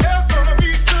 There's gonna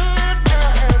be good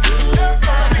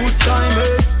times. Good time,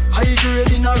 eh? High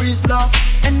grade in a Rizla.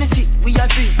 NSC, we a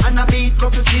drink and a beat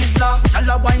couple sizzler. Tell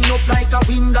her wind up like a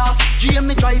window.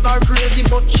 GM drive her crazy,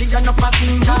 but she a no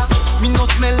passenger. Me no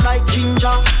smell like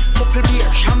ginger. Couple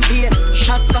beer, champagne,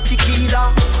 shots of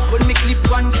tequila. When me clip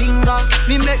one finger,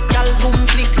 me make gal boom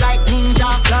click like ninja.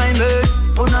 Climb it,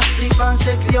 on a spliff and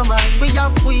settle your mind. We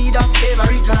have weed of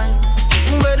every kind.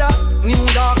 Whether new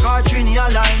dark or Trini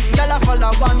line, gal a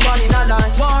follow one in a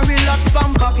line. One relax,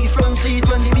 pump papi front seat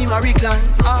when the beam a recline.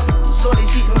 So the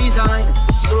seating design.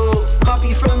 So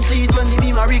papi front seat when the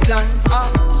beam a recline.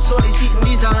 So the seating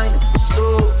design.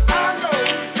 So I know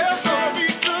there's gonna be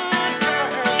good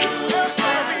times. There's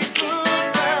gonna be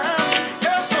good times.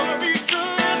 There's gonna be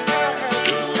good times.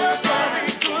 There's gonna be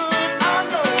good. I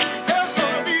know there's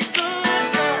gonna be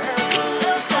good times.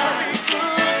 There's gonna be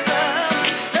good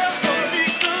times. There's gonna be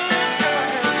good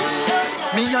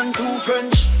times. Me and two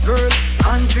French girls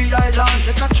on 3 islands.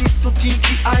 Take a trip to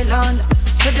Tiki Island.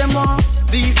 Say them want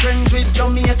be friends with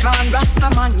Jamaican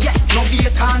Rastaman, yeah, no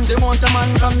bacon. They want a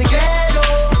man from the ghetto,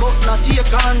 but not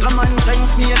taken. Common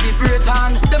sense, me a the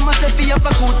Britain. Them a say fi have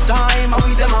a good time, and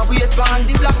we them a wait pan.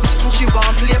 The black sitting she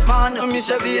want play pan. Me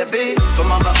say baby,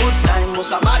 come have a good time,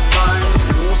 what's a bad time?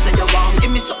 You say you want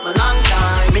give me something long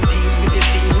time. Me deal with the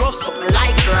scene rough, something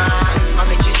like crime. I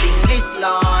make you sing this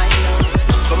line.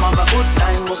 Come have a good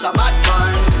time, what's a bad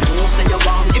time? You say you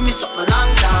want give me something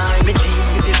long time. Me deal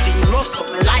with the scene rough,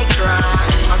 something like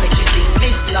crime. I make you sing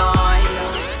this line.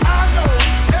 I know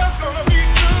there's gonna be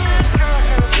good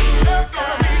times. There's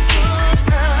gonna be good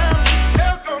times.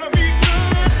 There's gonna be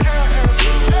good times.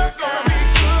 There's gonna be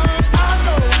good. I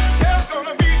know there's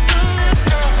gonna be good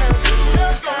times.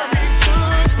 There's gonna be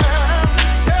good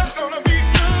times. There's gonna be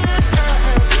good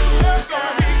times. There's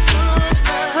gonna be good.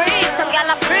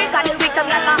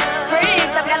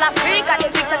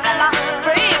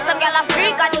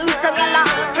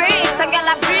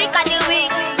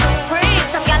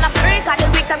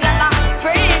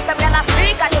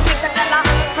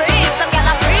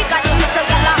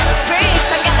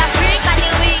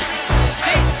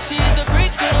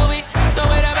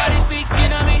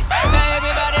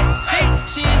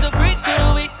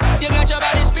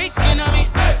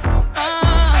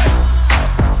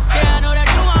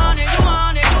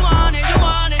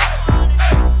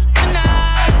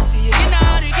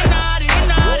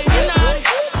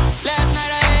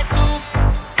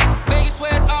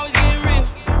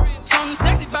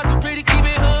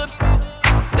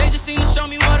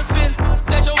 what I feel.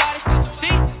 Let your body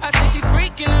see. I say she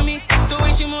freaking on me. The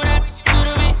way she move that to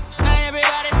the beat. Now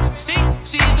everybody see.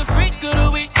 She's the freak of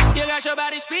the week. You got your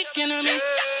body speaking to me.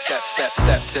 Step, step,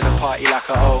 step to the party like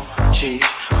a OG.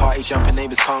 Party jumping,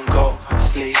 neighbors can't go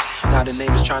sleep. Now the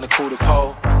neighbors trying to call the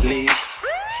police.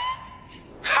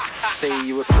 Say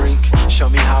you a freak, show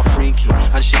me how freaky.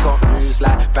 And she got moves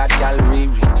like bad gal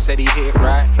Riri. Said he hit it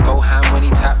right, go ham when he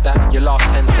tapped that. Your last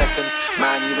 10 seconds,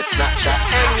 man, you a Snapchat.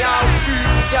 Anyhow,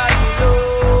 freaky gal me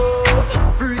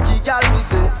love, freaky gal me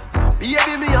say.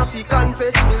 Baby me have to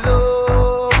confess me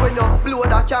love when you blow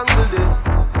that candle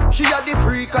there. She had the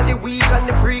freak of the week and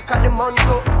the freak of the month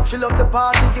too. She love the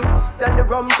party, the and the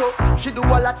rum too. She do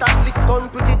a lot of slick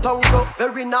stunt with the tongue too.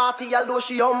 Very naughty although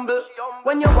she humble.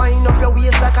 When you wind up your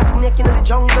waist like a snake in the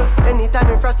jungle. Anytime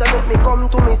you first make me come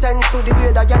to me sense to the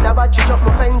way that girl about she jump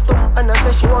my fence too. And I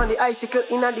say she want the icicle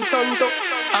in the sun too.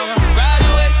 I'ma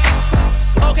graduate.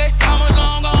 Okay, how much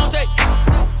long gon' take?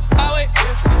 I wait,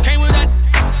 came with that.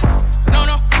 No,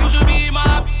 you should be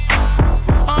my.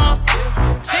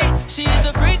 See, she is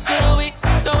the freak of the week.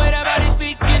 The way that body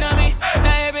speaking to me.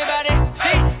 Now everybody,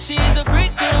 see, she is the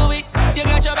freak of the week. You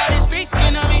got your body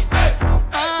speaking to me.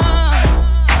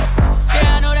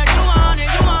 Yeah, I know that you want it,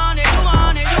 you want it, you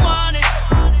want it, you want it.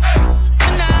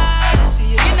 Tonight, I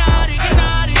see you get naughty, get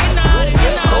naughty, get naughty,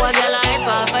 get naughty. Oh, a girl I hype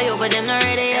off for you, but them not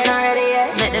ready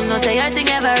yet. Make them know say I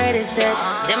think ever ready set.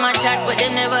 Them a chat, but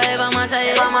them never ever matter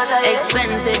yet.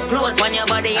 Expensive clothes on your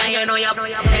body, and you know you're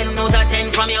 10 out of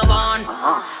 10 from your bond.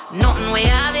 Nothing we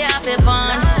have, you have to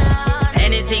fun.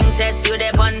 Anything test you,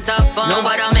 they on top fun.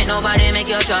 Nobody make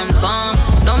you transform.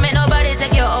 Don't make nobody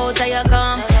take you out till you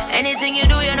come. Anything you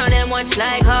do, you know them watch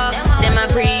like hawk. Them a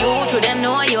pre-you, through them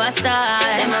know you a star.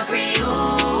 Them a pre-you.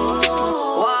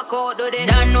 Walk out, do they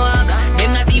done walk.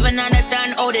 Them not even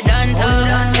understand how they done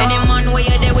talk. Any man where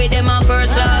you there with them a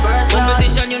first class.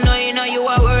 Competition, you know you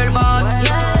a world boss.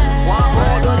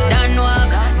 Done walk.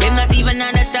 Them not even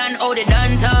understand how they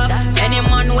done talk. Any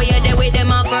man where you there with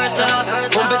them a first class.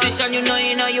 Competition, you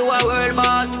know you a world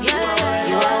boss.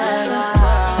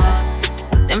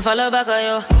 Them follow back on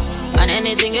you. And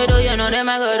anything you do, you know them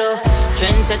a go do.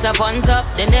 Trend sets up on top,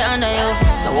 then they honor you.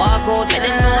 So walk out, let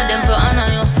them know them for honor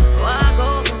you. Walk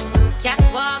out, can't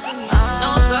walk with me,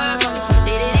 no twerk for me.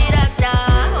 Di-di-di-da-da,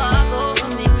 walk out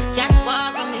with me, can't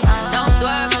walk with me, no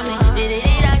twerk for me.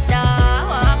 Di-di-di-da-da,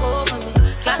 walk out with me,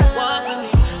 can't walk with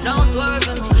me, no twerk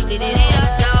for me.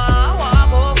 Di-di-di-da-da,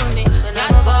 walk out with me,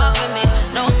 can't walk with me,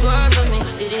 no twerk for me.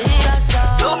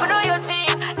 Di-di-di-da-da. Don't for do your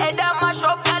thing, head down mash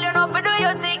up, girl, you know for do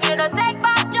your thing, you know take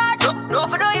back charge. Don't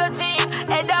for do your thing,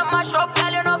 head down mash up,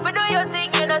 girl, you know for do your thing,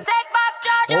 you know take back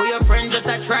charge. Oh, your friend just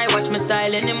a try, watch me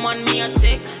style, and him on me a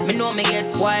tick. Me know me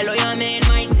get spoiled, oh, you mean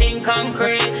my thing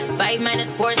concrete. 5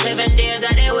 minutes, 4, 7 days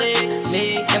of the week.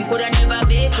 Me, them coulda never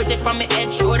be pretty from me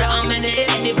head, shoulder, and me neck.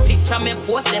 Any picture me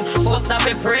post them, post up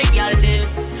a pray, y'all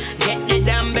this. Get the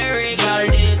damn berry, y'all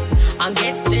this. And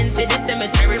get sent to the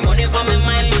cemetery, money for me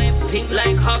mind. Pink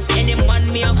like hop, any man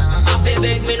me up. Half a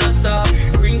beg me no stop.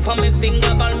 Ring for me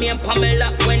finger, ball me and Pamela.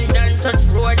 When done touch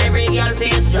road, every girl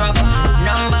face drop.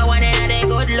 Number one in a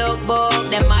good look book.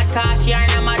 Them mad cash yarn,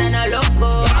 I'm mad and I look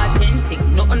good. Authentic,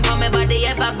 nothing for me body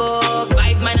ever book.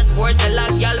 5 minutes 4 till a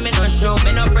girl me no show.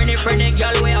 Me no friendly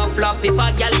girl way a flop. If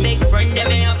a girl big friend, them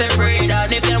me have to pray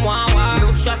that. If them want war,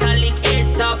 no shot and lick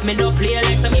it top. Me no play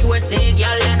like some USA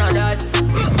girl, you know that.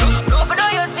 No for do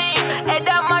your thing, head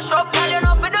down mash up, girl, you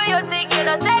know for do your thing, you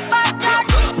know take back charge.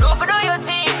 No for do your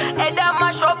thing, head down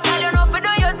mash up, girl, you know for do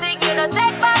your thing, you know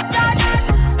take back charge.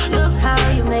 Look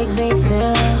how you make me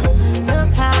feel.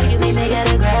 Look how you make me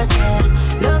get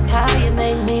aggressive. Look how you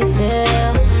make me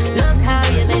feel. Look how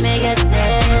you make me get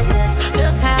senseless.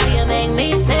 Look how you make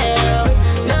me feel.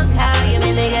 Look how you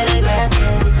make me get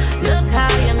aggressive. Look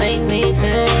how you make me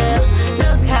feel.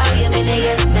 Look how you make me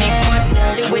get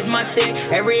senseless. With my tick,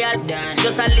 every all done.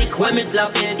 Just a lick when me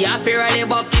slap it. Yeah, I fear I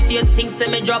live up if you think say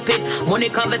me drop it. Money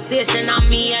conversation on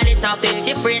me at the topic.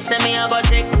 She afraid to me I go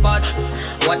take spot.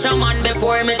 Watch a man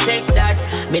before me take that.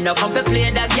 Me no come for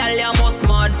play that girl, you must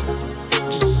mad.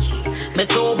 Me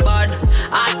too bad.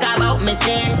 Ask about me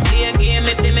sense. Play a game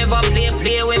if them ever play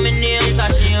with me name. It's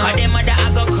a shame. Cause them mother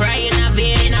I go cry in a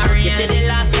vein in a rain. You say the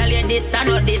last girl you this I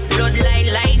know this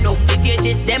bloodline line up. If you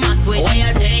this them I switch. What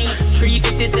you think?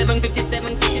 357, 57,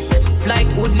 57. Flight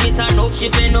would me turn up. She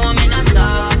fi know me not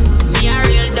stop. Me a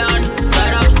real done.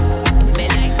 Got up. Me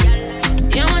like y'all.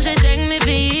 You must take me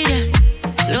feed.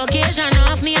 Location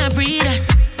off me a breed.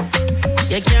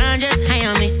 You can't just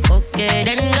hire me. Okay,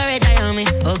 then go retire me.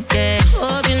 Okay.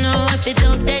 Hope you know if it's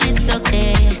up, then it's stuck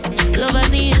there. Love I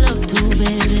need love too,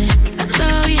 baby. I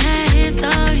thought we had a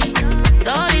story.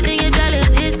 The only thing you tell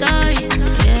us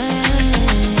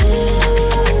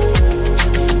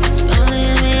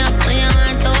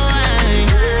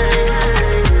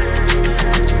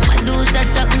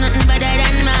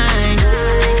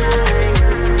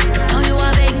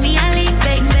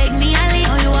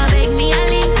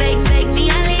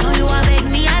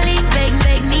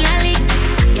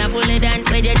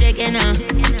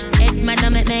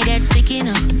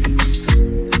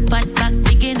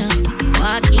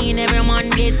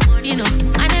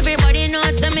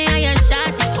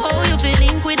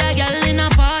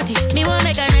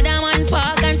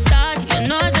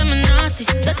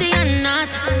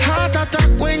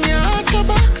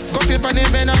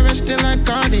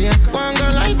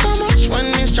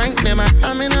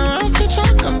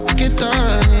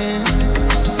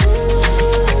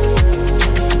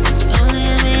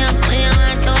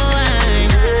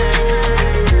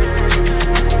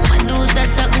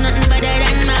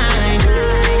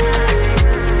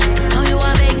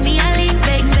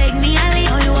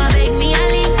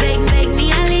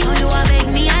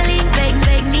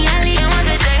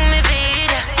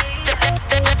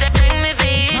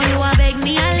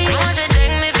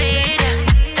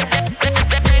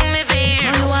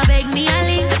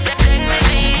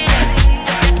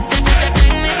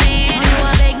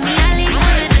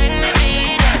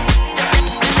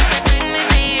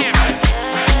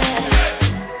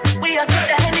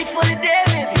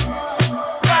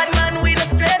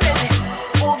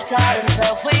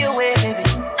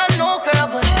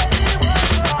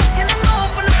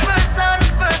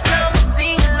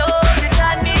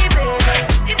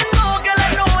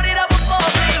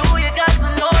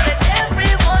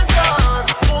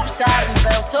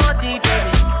deep, baby.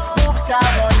 Oops, I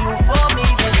want you for me,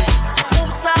 baby.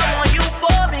 Oops, I want you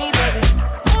for me, baby.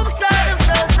 Oops, I done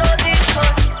fell so deep,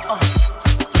 'cause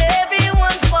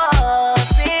everyone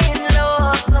falls in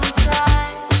love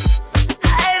sometimes.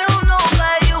 I don't know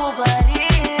about you, but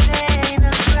it ain't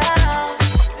a crime.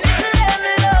 Let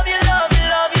me love you, love you,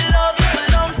 love you, love you for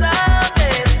a long time,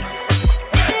 baby.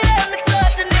 Let me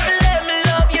touch and let me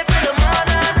love you till the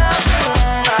morning.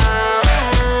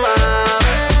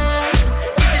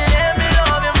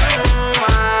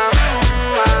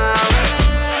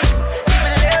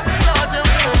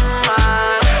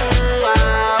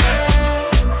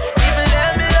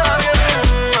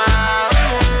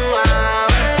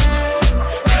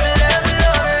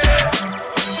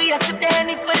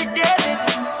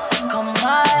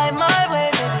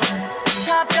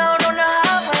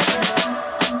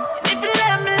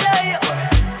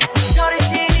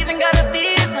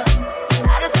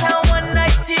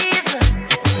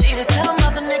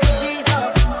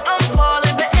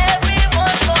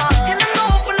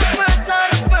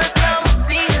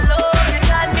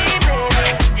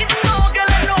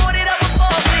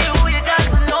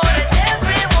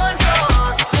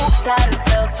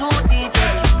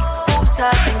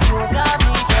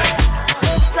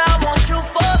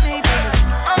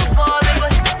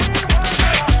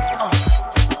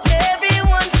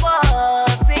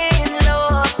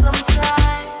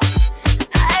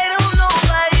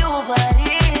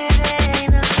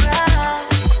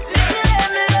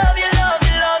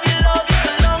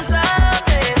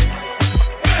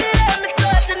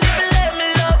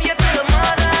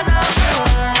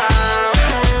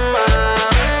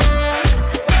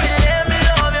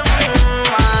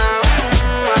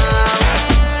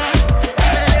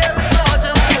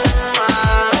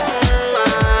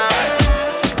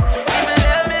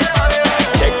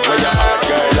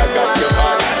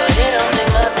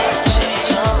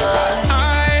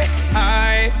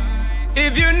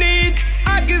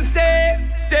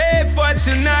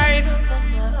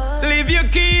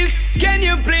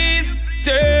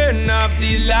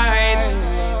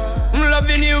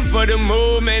 For the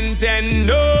moment and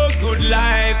no good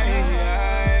life.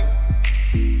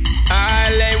 I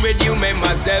lay with you, make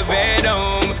myself at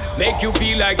home. Make you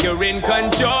feel like you're in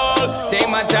control. Take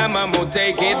my time, I'm gonna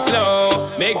take it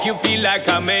slow. Make you feel like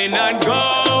I may not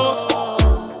go.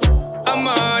 I'm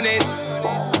on it,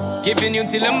 giving you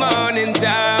till the morning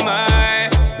time. I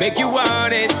make you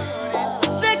want it.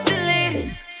 Sexy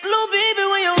ladies, slow baby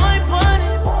when you wine pon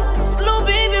it. Slow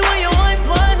baby when you wine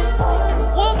pon it.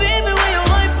 Whoa baby when you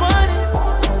wine pon it.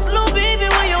 Slow baby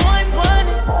when you wine pon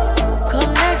it.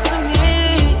 Come next to me,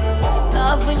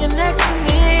 love when you're next to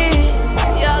me.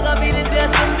 Y'all gonna be the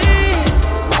death of me.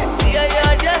 Yeah,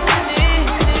 your destiny,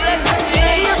 destiny.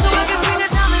 She used to work at Green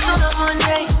Diamonds on a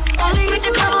Monday. Only reach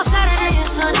the club on Saturday and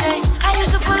Sunday. I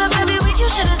used to pull up every week, you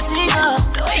should've seen her.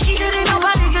 The way she did it,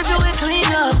 nobody could do it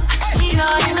clean up. I seen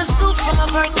her in a suit for my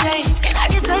birthday, and I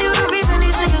can tell you the reason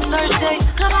these niggas Thursday.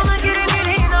 Her mama getting it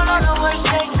in on the worst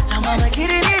day. Her mama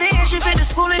getting it in, she fit the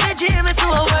school in the gym into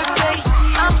a work day.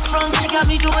 I'm strong, she got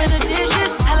me doing the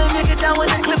dishes. Held a nigga down when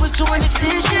the clip was to an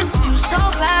extension. You so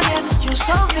bad, you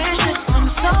so vicious. I'm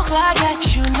so glad that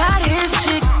you not his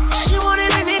chick. She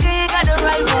wanted a nigga, ain't got the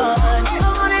right one. I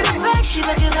wanted a back, she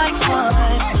looking like fun.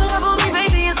 Pull up on me,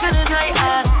 baby, and spend the night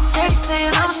out. They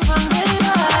saying I'm strong, they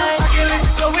right. I can't let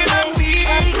you go without me.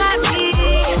 Daddy got me.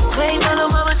 Waiting on the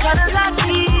mama tryna lock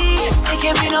me. It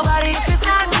can't be nobody if it's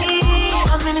not me.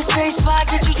 I'm in the same spot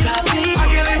that you dropped me. I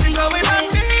can't let you go without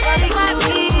me. Daddy got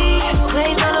me.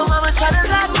 Waiting on the mama tryna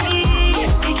lock me.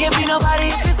 It can't be nobody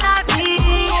if it's not me.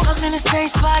 I'm in the same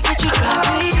spot that you dropped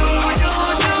me.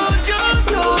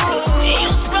 You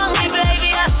sprung me, baby,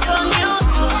 I sprung you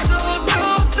too.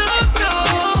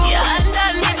 Yeah,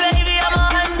 undone me, baby, I'm a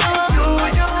undo.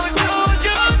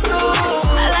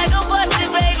 I like a busted,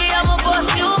 baby, I'm a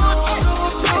bust you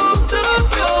too.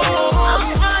 I'm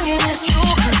sprung in this too.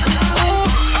 Ooh,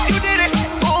 you did it,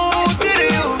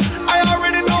 you. I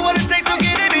already know what it takes to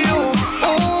get into you.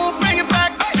 Ooh, bring it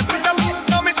back. She put that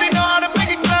on me, she know how to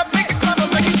make it clap, I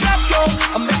make it clap, yo.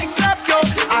 I make it clap, yo.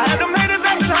 I had them haters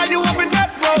asking how you up in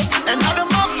that road. And now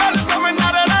them up fellas coming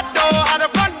out of that door. How the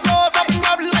front doors open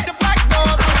up like the back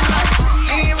doors.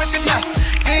 You ain't rich enough.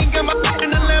 You ain't got my in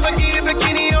the Lamborghini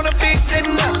bikini on the beach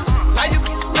sitting up. Now you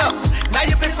up, now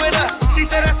you bitch with us. She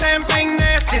said that same thing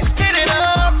nasty. Spit it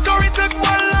up. Dory took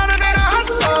one line and made a hot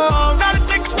song. Now the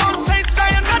chicks won't take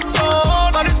saying that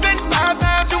dog. But it's been 5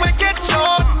 times you ain't get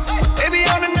short. Baby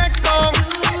on the next song.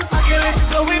 I can't let you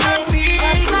go without me.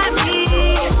 Daddy got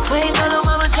me. Waiting on the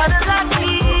mama tryna lock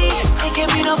me. It can't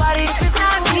be nobody if it's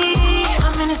not me.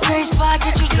 I'm in the same spot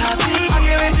that you dropped me. I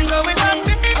can't let you go without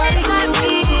me. Daddy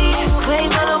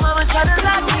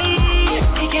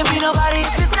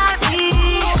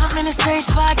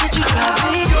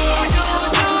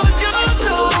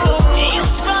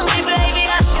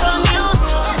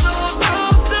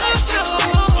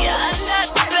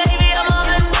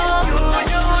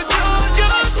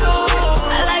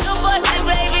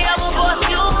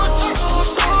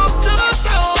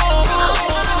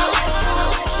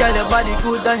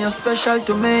and you're special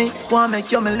to me. Want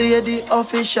make you my lady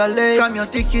officially. From your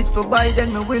ticket for buy,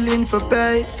 then me willing for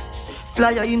pay.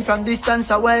 Fly you in from distance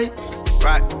away.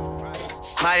 Right,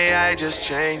 my AI just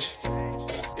changed.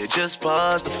 It just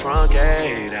buzzed the front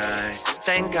gate. I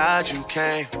thank God you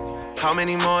came. How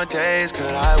many more days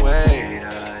could I wait?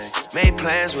 I made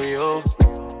plans with you,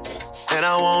 and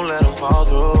I won't let them fall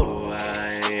through.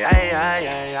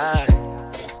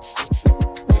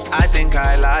 I think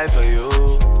I lie for you.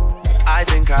 I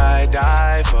think I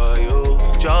die for you.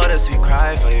 Jodeci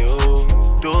cry for you.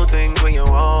 Do things when you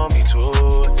want me to.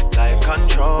 Like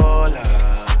controller.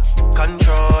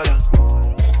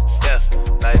 Yeah,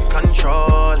 like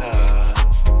controller.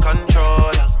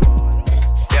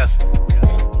 Yeah.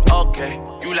 Okay,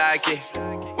 you like it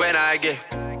when I get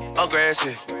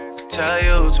aggressive. Tell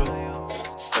you to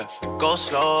go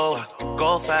slower,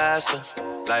 go faster.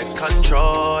 Like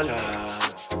controller.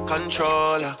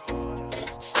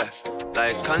 Yeah,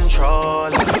 like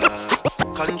controller. Yeah.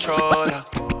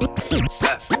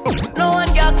 No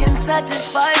one girl can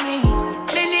satisfy me.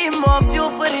 Me need more fuel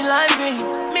for the lime green.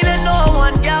 Me no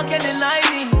one girl can deny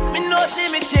me. Me no see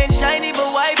me change shiny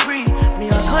but white free. Me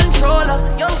a controller,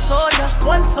 young soldier,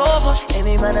 once over.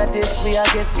 Any man at this me I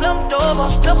get slumped over.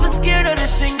 Don't be scared of the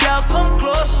thing, girl, come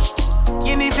close.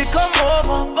 You need to come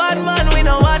over. Bad man, we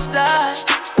no watch that.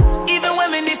 Even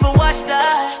when me need to watch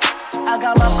that, I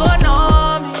got my gun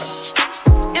on me.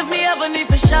 If me ever need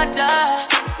to shot that.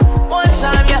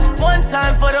 One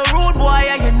time for the rude boy,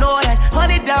 and you know that.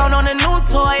 Honey down on a new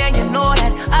toy, and you know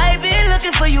that. I been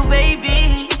looking for you,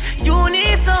 baby. You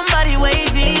need somebody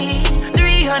wavy.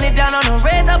 300 down on the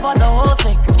red, I bought the whole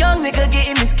thing. Young nigga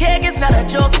getting this cake, it's not a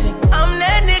joke thing. I'm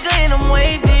that nigga and I'm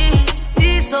wavy.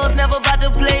 These souls never about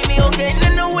to play me, okay?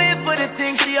 In the way for the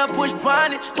thing, she a push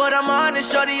pon it. But I'm on it,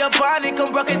 shorty up on it.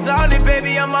 Come broke it down it,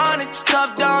 baby, I'm on it.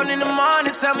 Top down in the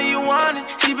morning, tell me you want it.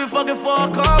 She been fucking for a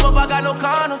come up, I got no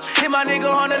condoms. Hit my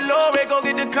nigga on the low, they go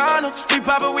get the condoms. We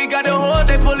poppin', we got the hoes,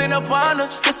 they pullin' up on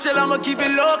us. But still I'ma keep it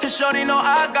low, cause shorty know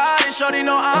I got it. Shorty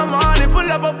know I'm on it, pull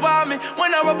up on me. When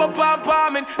I rub up on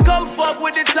palming, come fuck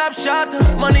with the top shot.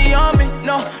 Money on me,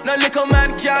 no little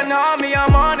man can't harm me.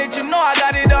 I'm on it, you know I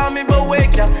got it on me, but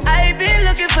wake up. I been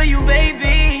looking for you,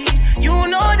 baby. You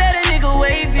know that a nigga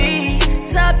wavy.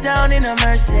 Top down in a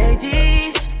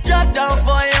Mercedes. Drop down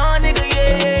for your nigga,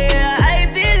 yeah. I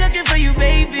been looking for you,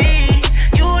 baby.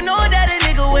 You know that a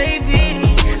nigga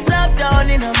wavy. Top down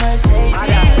in a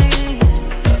Mercedes.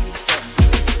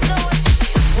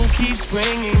 Who keeps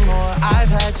bringing more? I've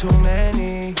had too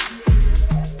many.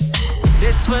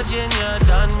 This Virginia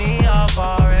done me off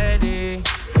already.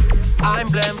 I'm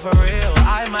blamed for real,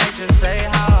 I might just say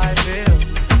how I feel.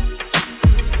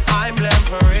 I'm blamed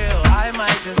for real, I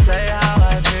might just say how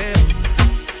I feel.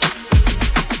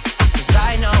 Cause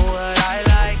I know what I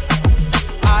like,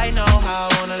 I know how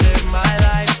I wanna live my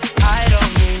life. I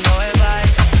don't need no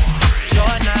advice,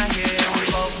 you're not here, we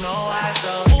both know I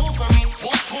so. Move for me,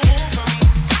 move for me,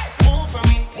 move for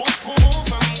me, move for me,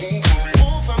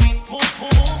 move for me,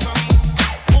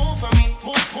 move for me,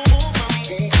 move for me,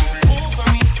 move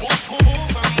for me,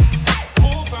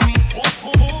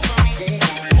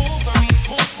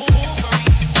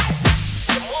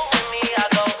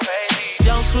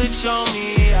 switch on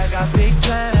me, I got big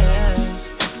plans.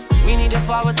 We need to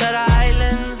forward to the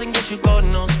islands and get you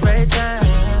golden on spray tan.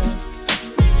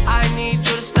 I need you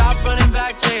to stop running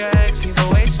back to your ex, he's a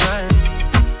waste man.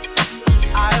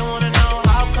 I wanna know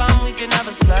how come we can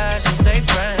never slash and stay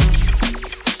friends.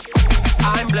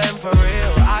 I'm blamed for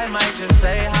real, I might just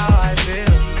say how I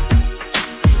feel.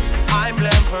 I'm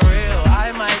blamed for real,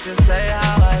 I might just say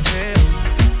how I feel.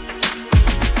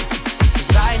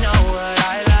 Cause I know what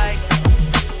I like,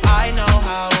 I know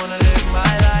how I wanna live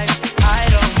my life. I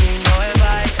don't need no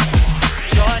advice,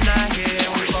 you're not here,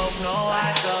 we both know I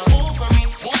so. Move for me,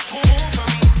 move for me,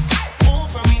 move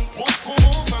for me, move for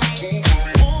me, move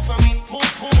for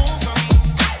me, move for me, move for me, move for me, move for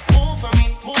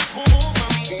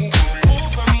me, move for me, move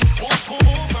for me, move for me,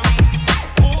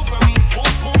 move for me,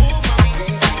 move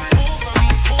for me, move for me,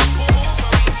 move for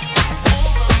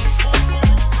me.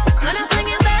 When I fling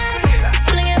it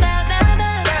back,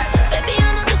 back. Baby,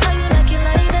 I know just how you like it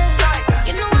like that.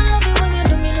 You know I love it when you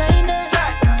do me like that.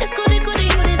 It's goody, you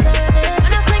deserve it.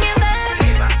 When I fling it back,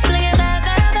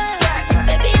 back.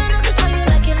 Baby, I know just how you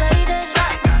like it like that.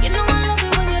 You know I love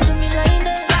it when you do me like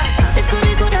that. It's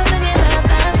goody, I fling it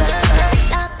back.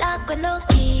 Lock with no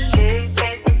key.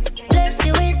 Bless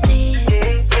you with this.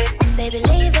 Baby,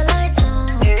 leave the lights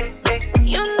on.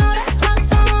 You know that's my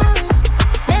song.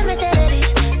 Let me tell you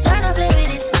this, tryna play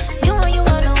with it. You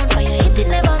alone, fire hit it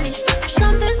never miss.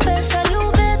 Something special,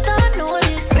 you better know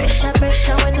this.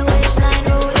 Pressure when the waistline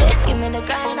roll it. Give me the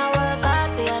grind.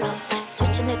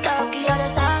 Switching it up, give you the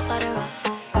side for the rough.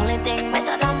 Only thing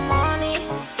better than money.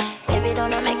 Baby,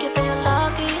 don't I make you feel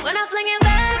lucky? When I fling it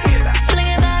back, baby.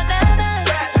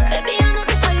 Baby, I know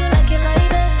this how you like it like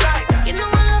that. You know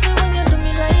I love it when you do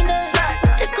me like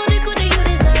that. This goodie, you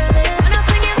deserve it. When I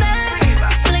fling it back, baby.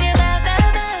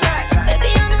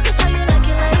 Baby, I know this how you like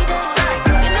it like that.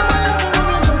 You know I love it when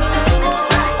you do me like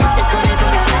that. This goodie,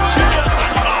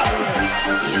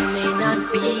 you may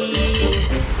not be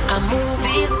a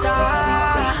movie star.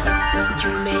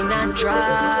 You may not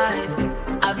drive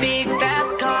a big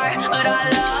fast car, but I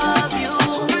love you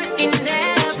in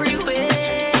every way.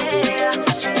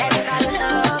 Yes, I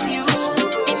love you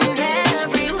in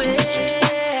every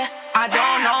way. I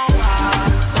don't know why.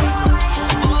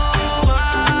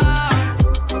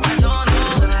 I don't know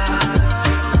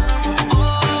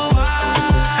why.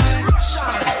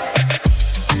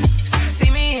 See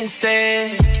me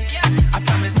instead. I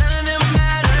promise none of them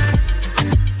matter.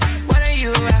 What are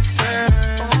you after?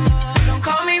 Don't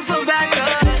call me for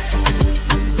backup.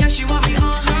 Yeah, she want me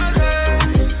on her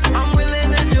curves. I'm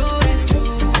willing to do it.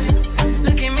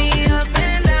 Look at me up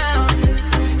and down.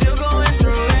 Still going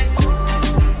through it.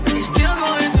 You're still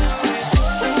going through it.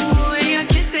 Ooh, and you're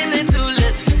kissing the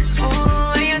tulips.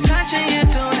 Ooh, and you're touching your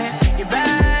tunic. You're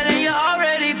bad and you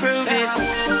already prove it.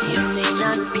 You may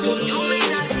not be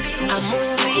a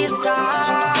movie star.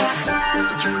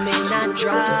 You may not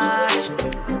drive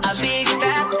a big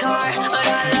fast car, but I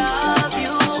love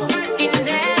you in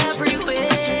every way.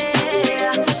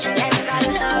 Yes, I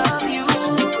love you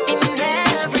in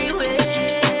every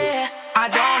way. I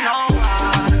don't know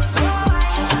why.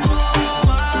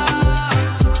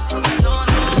 I don't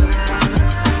know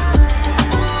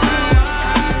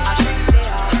I shouldn't say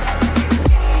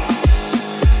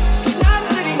it's not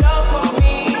good enough for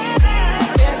me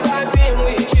since I've been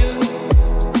with you.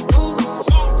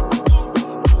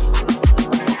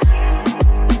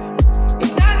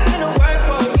 It's not gonna work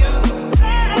for you.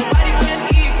 Nobody can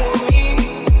equal me.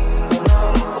 No.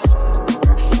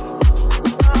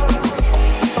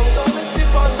 I'm gonna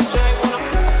sip on this drink when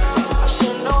I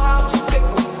should know how to pick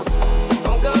me.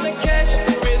 I'm gonna catch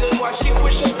the rhythm while she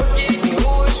push and forget me.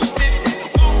 Ooh, she tipsy.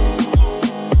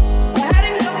 I had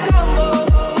enough combo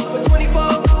for 24.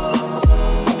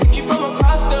 I picked you from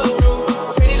across the room.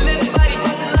 Pretty little body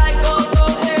dancing like go-go,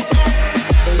 hey.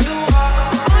 And you are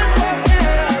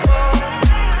unforgettable.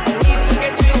 I need to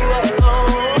get you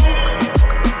alone.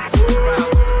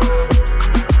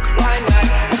 Why not?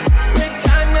 Good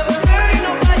time, never hurt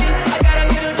nobody. I got a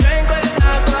little drink, but it's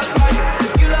not my party.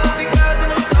 If you love the girl, then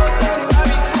I'm so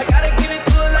sorry. I gotta give it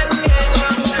to her like we ain't no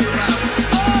hurry.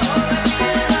 Oh, like we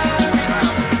ain't no hurry.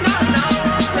 No,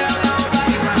 don't tell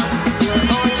nobody. You're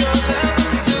on your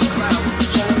level too.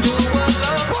 Tryna do what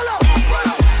love.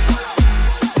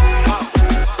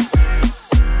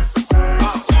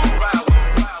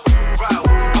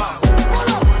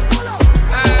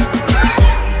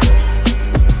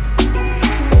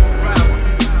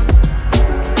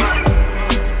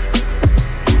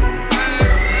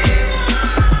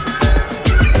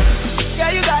 Yeah,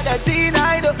 you got that teen,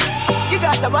 I know. You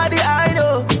got the body, I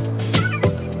know.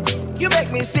 You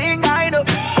make me sing, I know.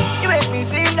 You make me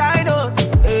sing, I know.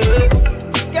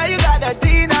 Yeah, you got that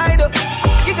teen, I know.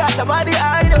 You got the body,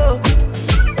 I know.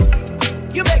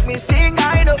 You make me sing,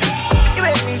 I know. You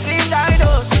make me sing, I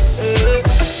know.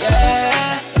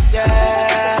 Yeah,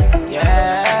 yeah,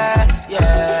 yeah,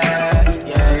 yeah,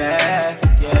 yeah,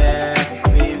 yeah.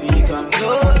 Baby, come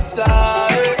closer.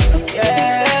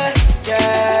 Yeah,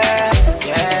 yeah,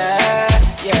 yeah,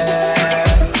 yeah,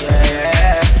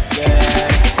 yeah, yeah.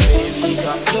 Baby,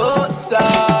 come closer.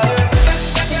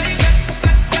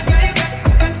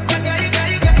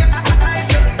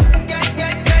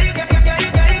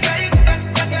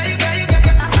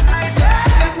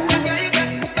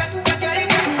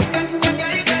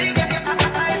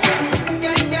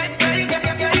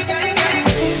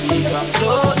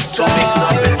 To mix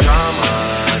up in drama,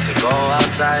 to go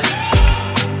outside.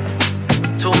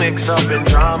 To mix up in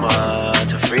drama,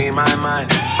 to free my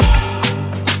mind.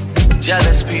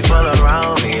 Jealous people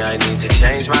around me, I need to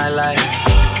change my life.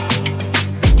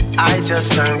 I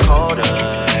just turn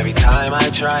colder every time I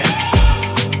try.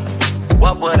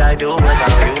 What would I do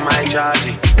without you, my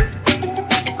Georgie?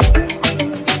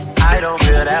 I don't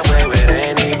feel that way with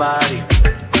anybody.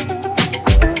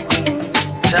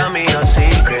 Tell me your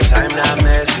secrets, I'm not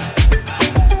messy.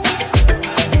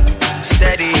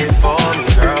 Steady it for me,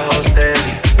 girl, hold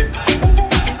steady.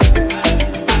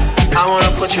 I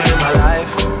wanna put you in my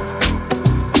life.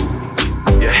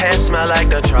 Your hair smell like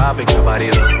the tropics, your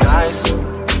body look nice.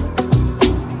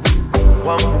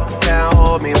 One can't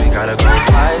hold me, we gotta go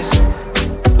twice.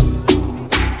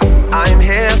 I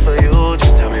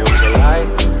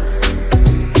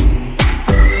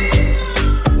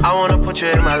put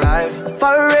you in my life.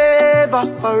 Forever,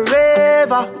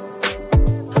 forever,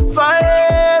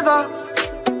 forever,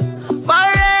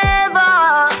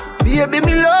 forever. Baby,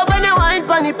 me love when you wine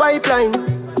pon the pipeline.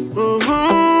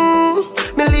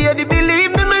 Me lady,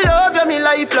 believe me, me love you, me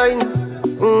lifeline.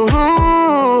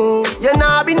 You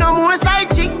nah be no more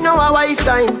side chick, no a wife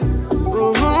time.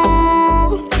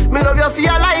 Me love you for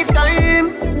your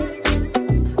lifetime.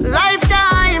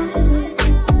 Lifetime.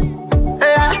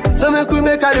 Yeah. So me could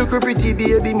make a look pretty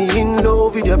baby. Me in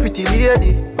love with your pretty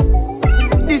lady.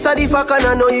 This a the fuck and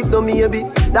I know if no maybe.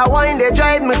 That wine they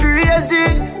drive me crazy.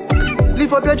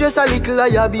 Lift up your dress a little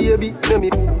higher baby. Make me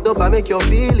up and make you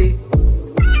feel it.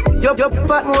 Your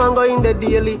partner and go in the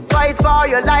daily. Fight for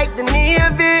you like the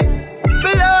Navy.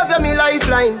 Me love you, me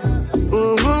lifeline.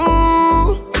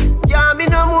 Can't be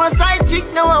no more side chick,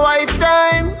 no a wife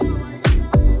time.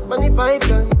 Money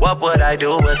pipeline. What would I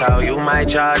do without you, my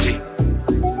Georgie?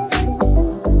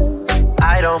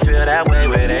 I don't feel that way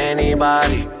with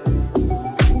anybody.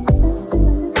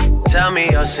 Tell me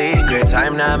your secrets,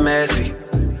 I'm not messy.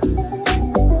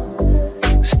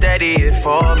 Steady it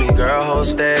for me, girl, hold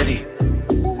steady.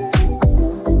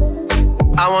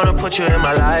 I wanna put you in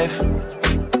my life.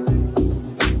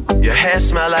 Your hair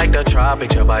smell like the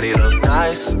tropics, your body look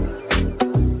nice.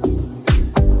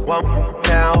 One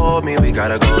can't hold me, we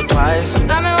gotta go twice.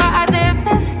 Tell me what I did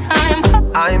this time.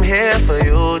 I'm here for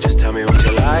you, just tell me what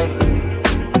you like.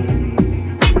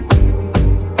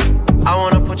 I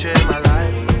wanna put you in my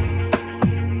life.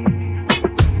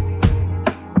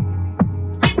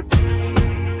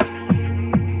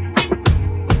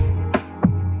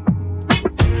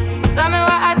 Tell me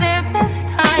what I did this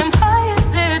time. Why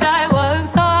is it I work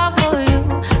so hard for you?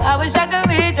 I wish I could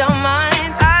read your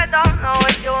mind. I don't know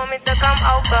if you want me to come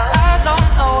over. I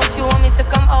don't know if you want me to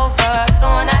come over.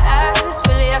 Don't wanna ask,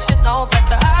 really I should know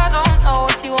better. I don't know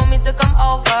if you want me to come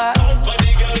over.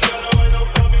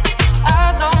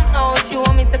 I don't know if you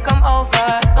want me to come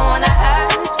over. Don't wanna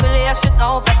ask, really I should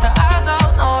know better. I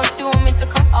don't know if you want me to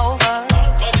come over.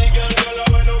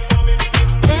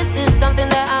 This is something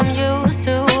that I'm used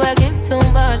to. I give too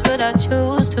much, but I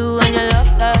choose to. And you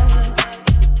love that,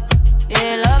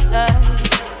 yeah, you love that.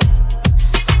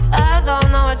 I don't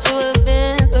know what you have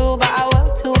been through, but I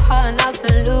work too hard not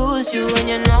to lose you. And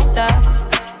you know that,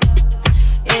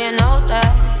 yeah, you know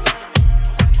that.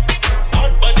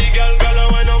 Hot body girl, girl, I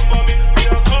wine up for me. Me a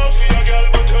call for your girl,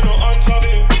 but you no answer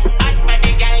me. Hot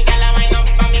body girl, girl, I wine up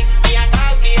for me. Me a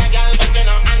call for your girl, but you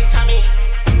no answer me.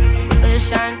 Wish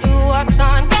I knew what's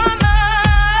on your mind.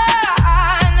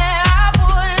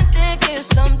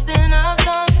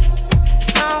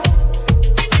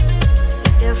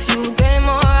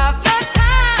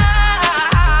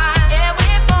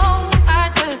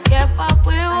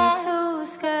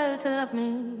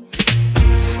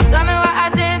 Tell me what I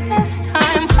did this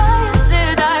time. Why is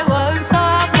it I work so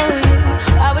hard for you?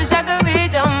 I wish I could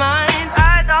read your mind.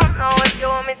 I don't know if you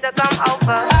want me to come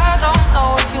over. I don't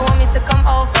know if you want me to come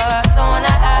over. Don't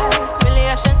wanna ask, really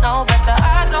I should know better.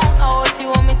 I don't know if you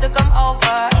want me to come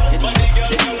over.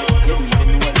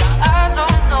 I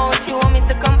don't know if you want me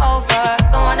to come over.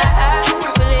 Don't wanna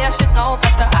ask, really I should know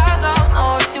better. I don't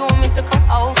know if you want me to come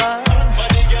over.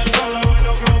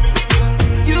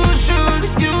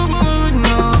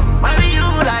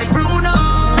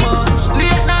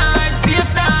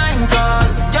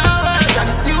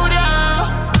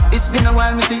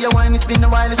 It's been a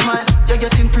while, smile. You're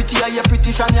getting prettier, you're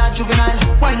pretty from your juvenile.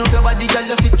 Wind up your body, girl,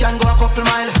 your feet can go a couple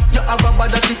mile. You have a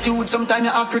bad attitude, sometimes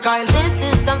you act recile. This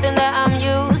is something that I'm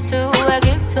used to. I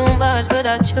give too much, but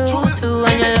I choose to.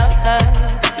 And you love that,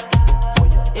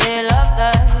 yeah, you love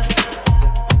that.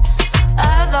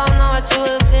 I don't know what you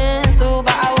have been through,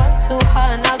 but I work too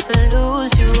hard not to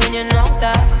lose you. And you know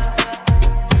that,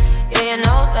 yeah, you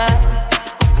know that.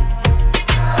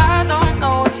 I don't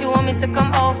know if you want me to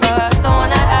come over. Don't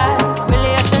wanna ask,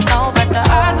 really I should know better.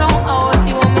 I don't know if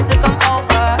you want me to come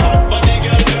over.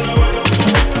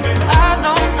 I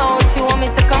don't know if you want me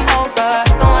to come over.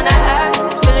 Don't wanna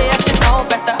ask, really I should know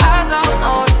better. I don't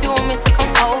know if you want me to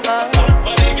come over.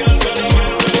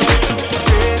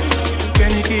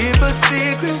 Can you keep a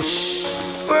secret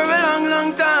for a long,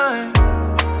 long time?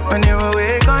 When you're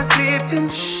awake or sleeping,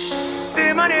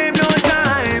 say my name no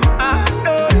time. I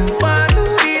know you want to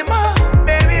be my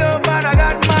baby, oh, but I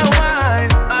got my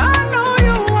wife. I know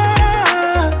you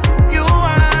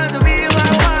want to be my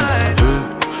wife.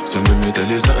 So let me tell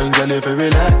you something, girl, if you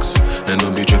relax. And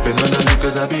don't be tripping on them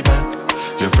because I'll be back.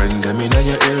 Your friend, them in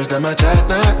your ears, them a chat,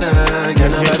 nah. You're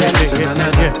not bad, listen, nah.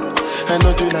 And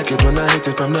don't you like it when I hit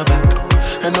it from the back?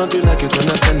 And don't you like it when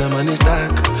I spend the money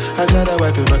stack? I got a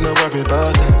wife, but no worry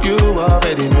about that. You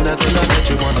already knew that when I met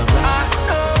you on the block.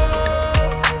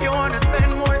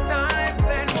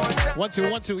 1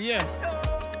 2 1 2, yeah.